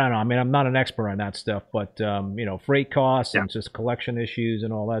soon. I don't know. I mean, I'm not an expert on that stuff, but freight costs Yeah. and just collection issues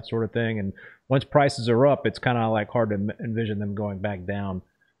and all that sort of thing. And once prices are up, it's kind of like hard to envision them going back down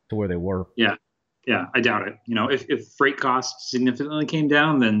to where they were. Yeah. Yeah, I doubt it. If freight costs significantly came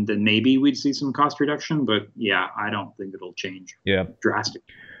down, then maybe we'd see some cost reduction. But yeah, I don't think it'll change Yeah. drastically.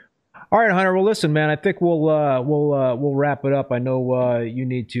 All right, Hunter. Well, listen, man. I think we'll wrap it up. I know you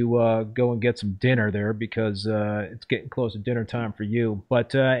need to go and get some dinner there because it's getting close to dinner time for you.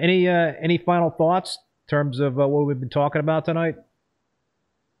 But any final thoughts in terms of what we've been talking about tonight?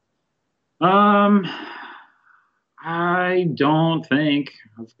 Um, I don't think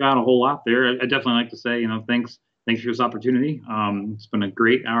I've got a whole lot there. I definitely like to say, thanks for this opportunity. It's been a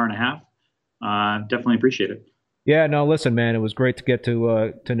great hour and a half. Definitely appreciate it. Yeah, no, listen, man, it was great to get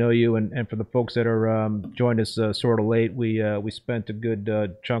to know you, and for the folks that are joined us sort of late, we spent a good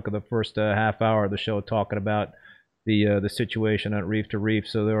chunk of the first half hour of the show talking about the situation at Reef to Reef.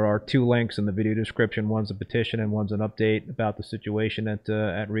 So there are two links in the video description. One's a petition, and one's an update about the situation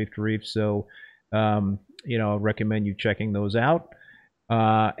at Reef to Reef. So I recommend you checking those out.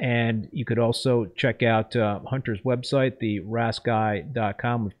 And you could also check out Hunter's website, the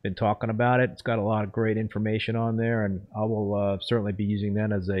rasguy.com. We've been talking about it. It's got a lot of great information on there, and I will certainly be using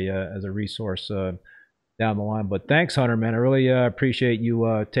that as a resource down the line. But thanks, Hunter, man. I really appreciate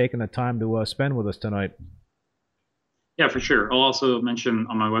you taking the time to spend with us tonight. Yeah, for sure. I'll also mention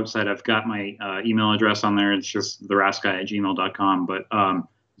on my website, I've got my email address on there. It's just therasguy@gmail.com, but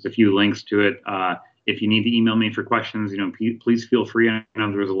there's a few links to it. If you need to email me for questions, please feel free. I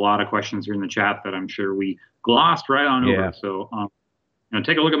know there's a lot of questions here in the chat that I'm sure we glossed right on over. So,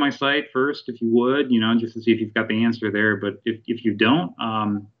 take a look at my site first, if you would, just to see if you've got the answer there. But if you don't,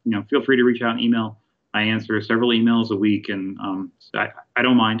 feel free to reach out and email. I answer several emails a week, and I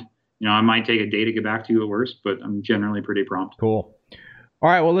don't mind. I might take a day to get back to you at worst, but I'm generally pretty prompt. Cool. All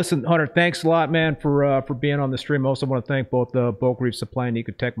right. Well, listen, Hunter, thanks a lot, man, for being on the stream. I also want to thank both Bulk Reef Supply and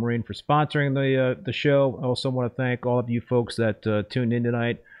Ecotech Marine for sponsoring the show. I also want to thank all of you folks that tuned in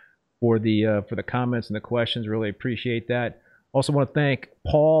tonight for the comments and the questions. Really appreciate that. Also want to thank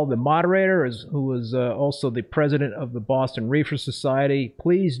Paul, the moderator, who is also the president of the Boston Reefer Society.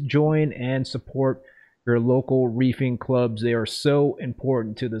 Please join and support your local reefing clubs. They are so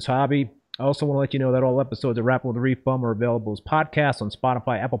important to this hobby. I also want to let you know that all episodes of Rapping with the Reef Bum are available as podcasts on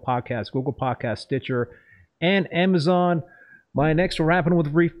Spotify, Apple Podcasts, Google Podcasts, Stitcher, and Amazon. My next Rapping with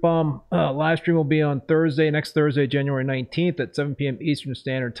the Reef Bum live stream will be on next Thursday, January 19th at 7 p.m. Eastern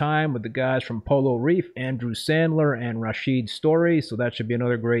Standard Time with the guys from Polo Reef, Andrew Sandler and Rashid Story. So that should be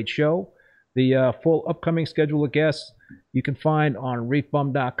another great show. The full upcoming schedule of guests you can find on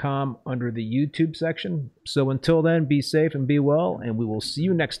reefbum.com under the YouTube section. So until then, be safe and be well, and we will see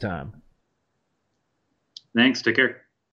you next time. Thanks. Take care.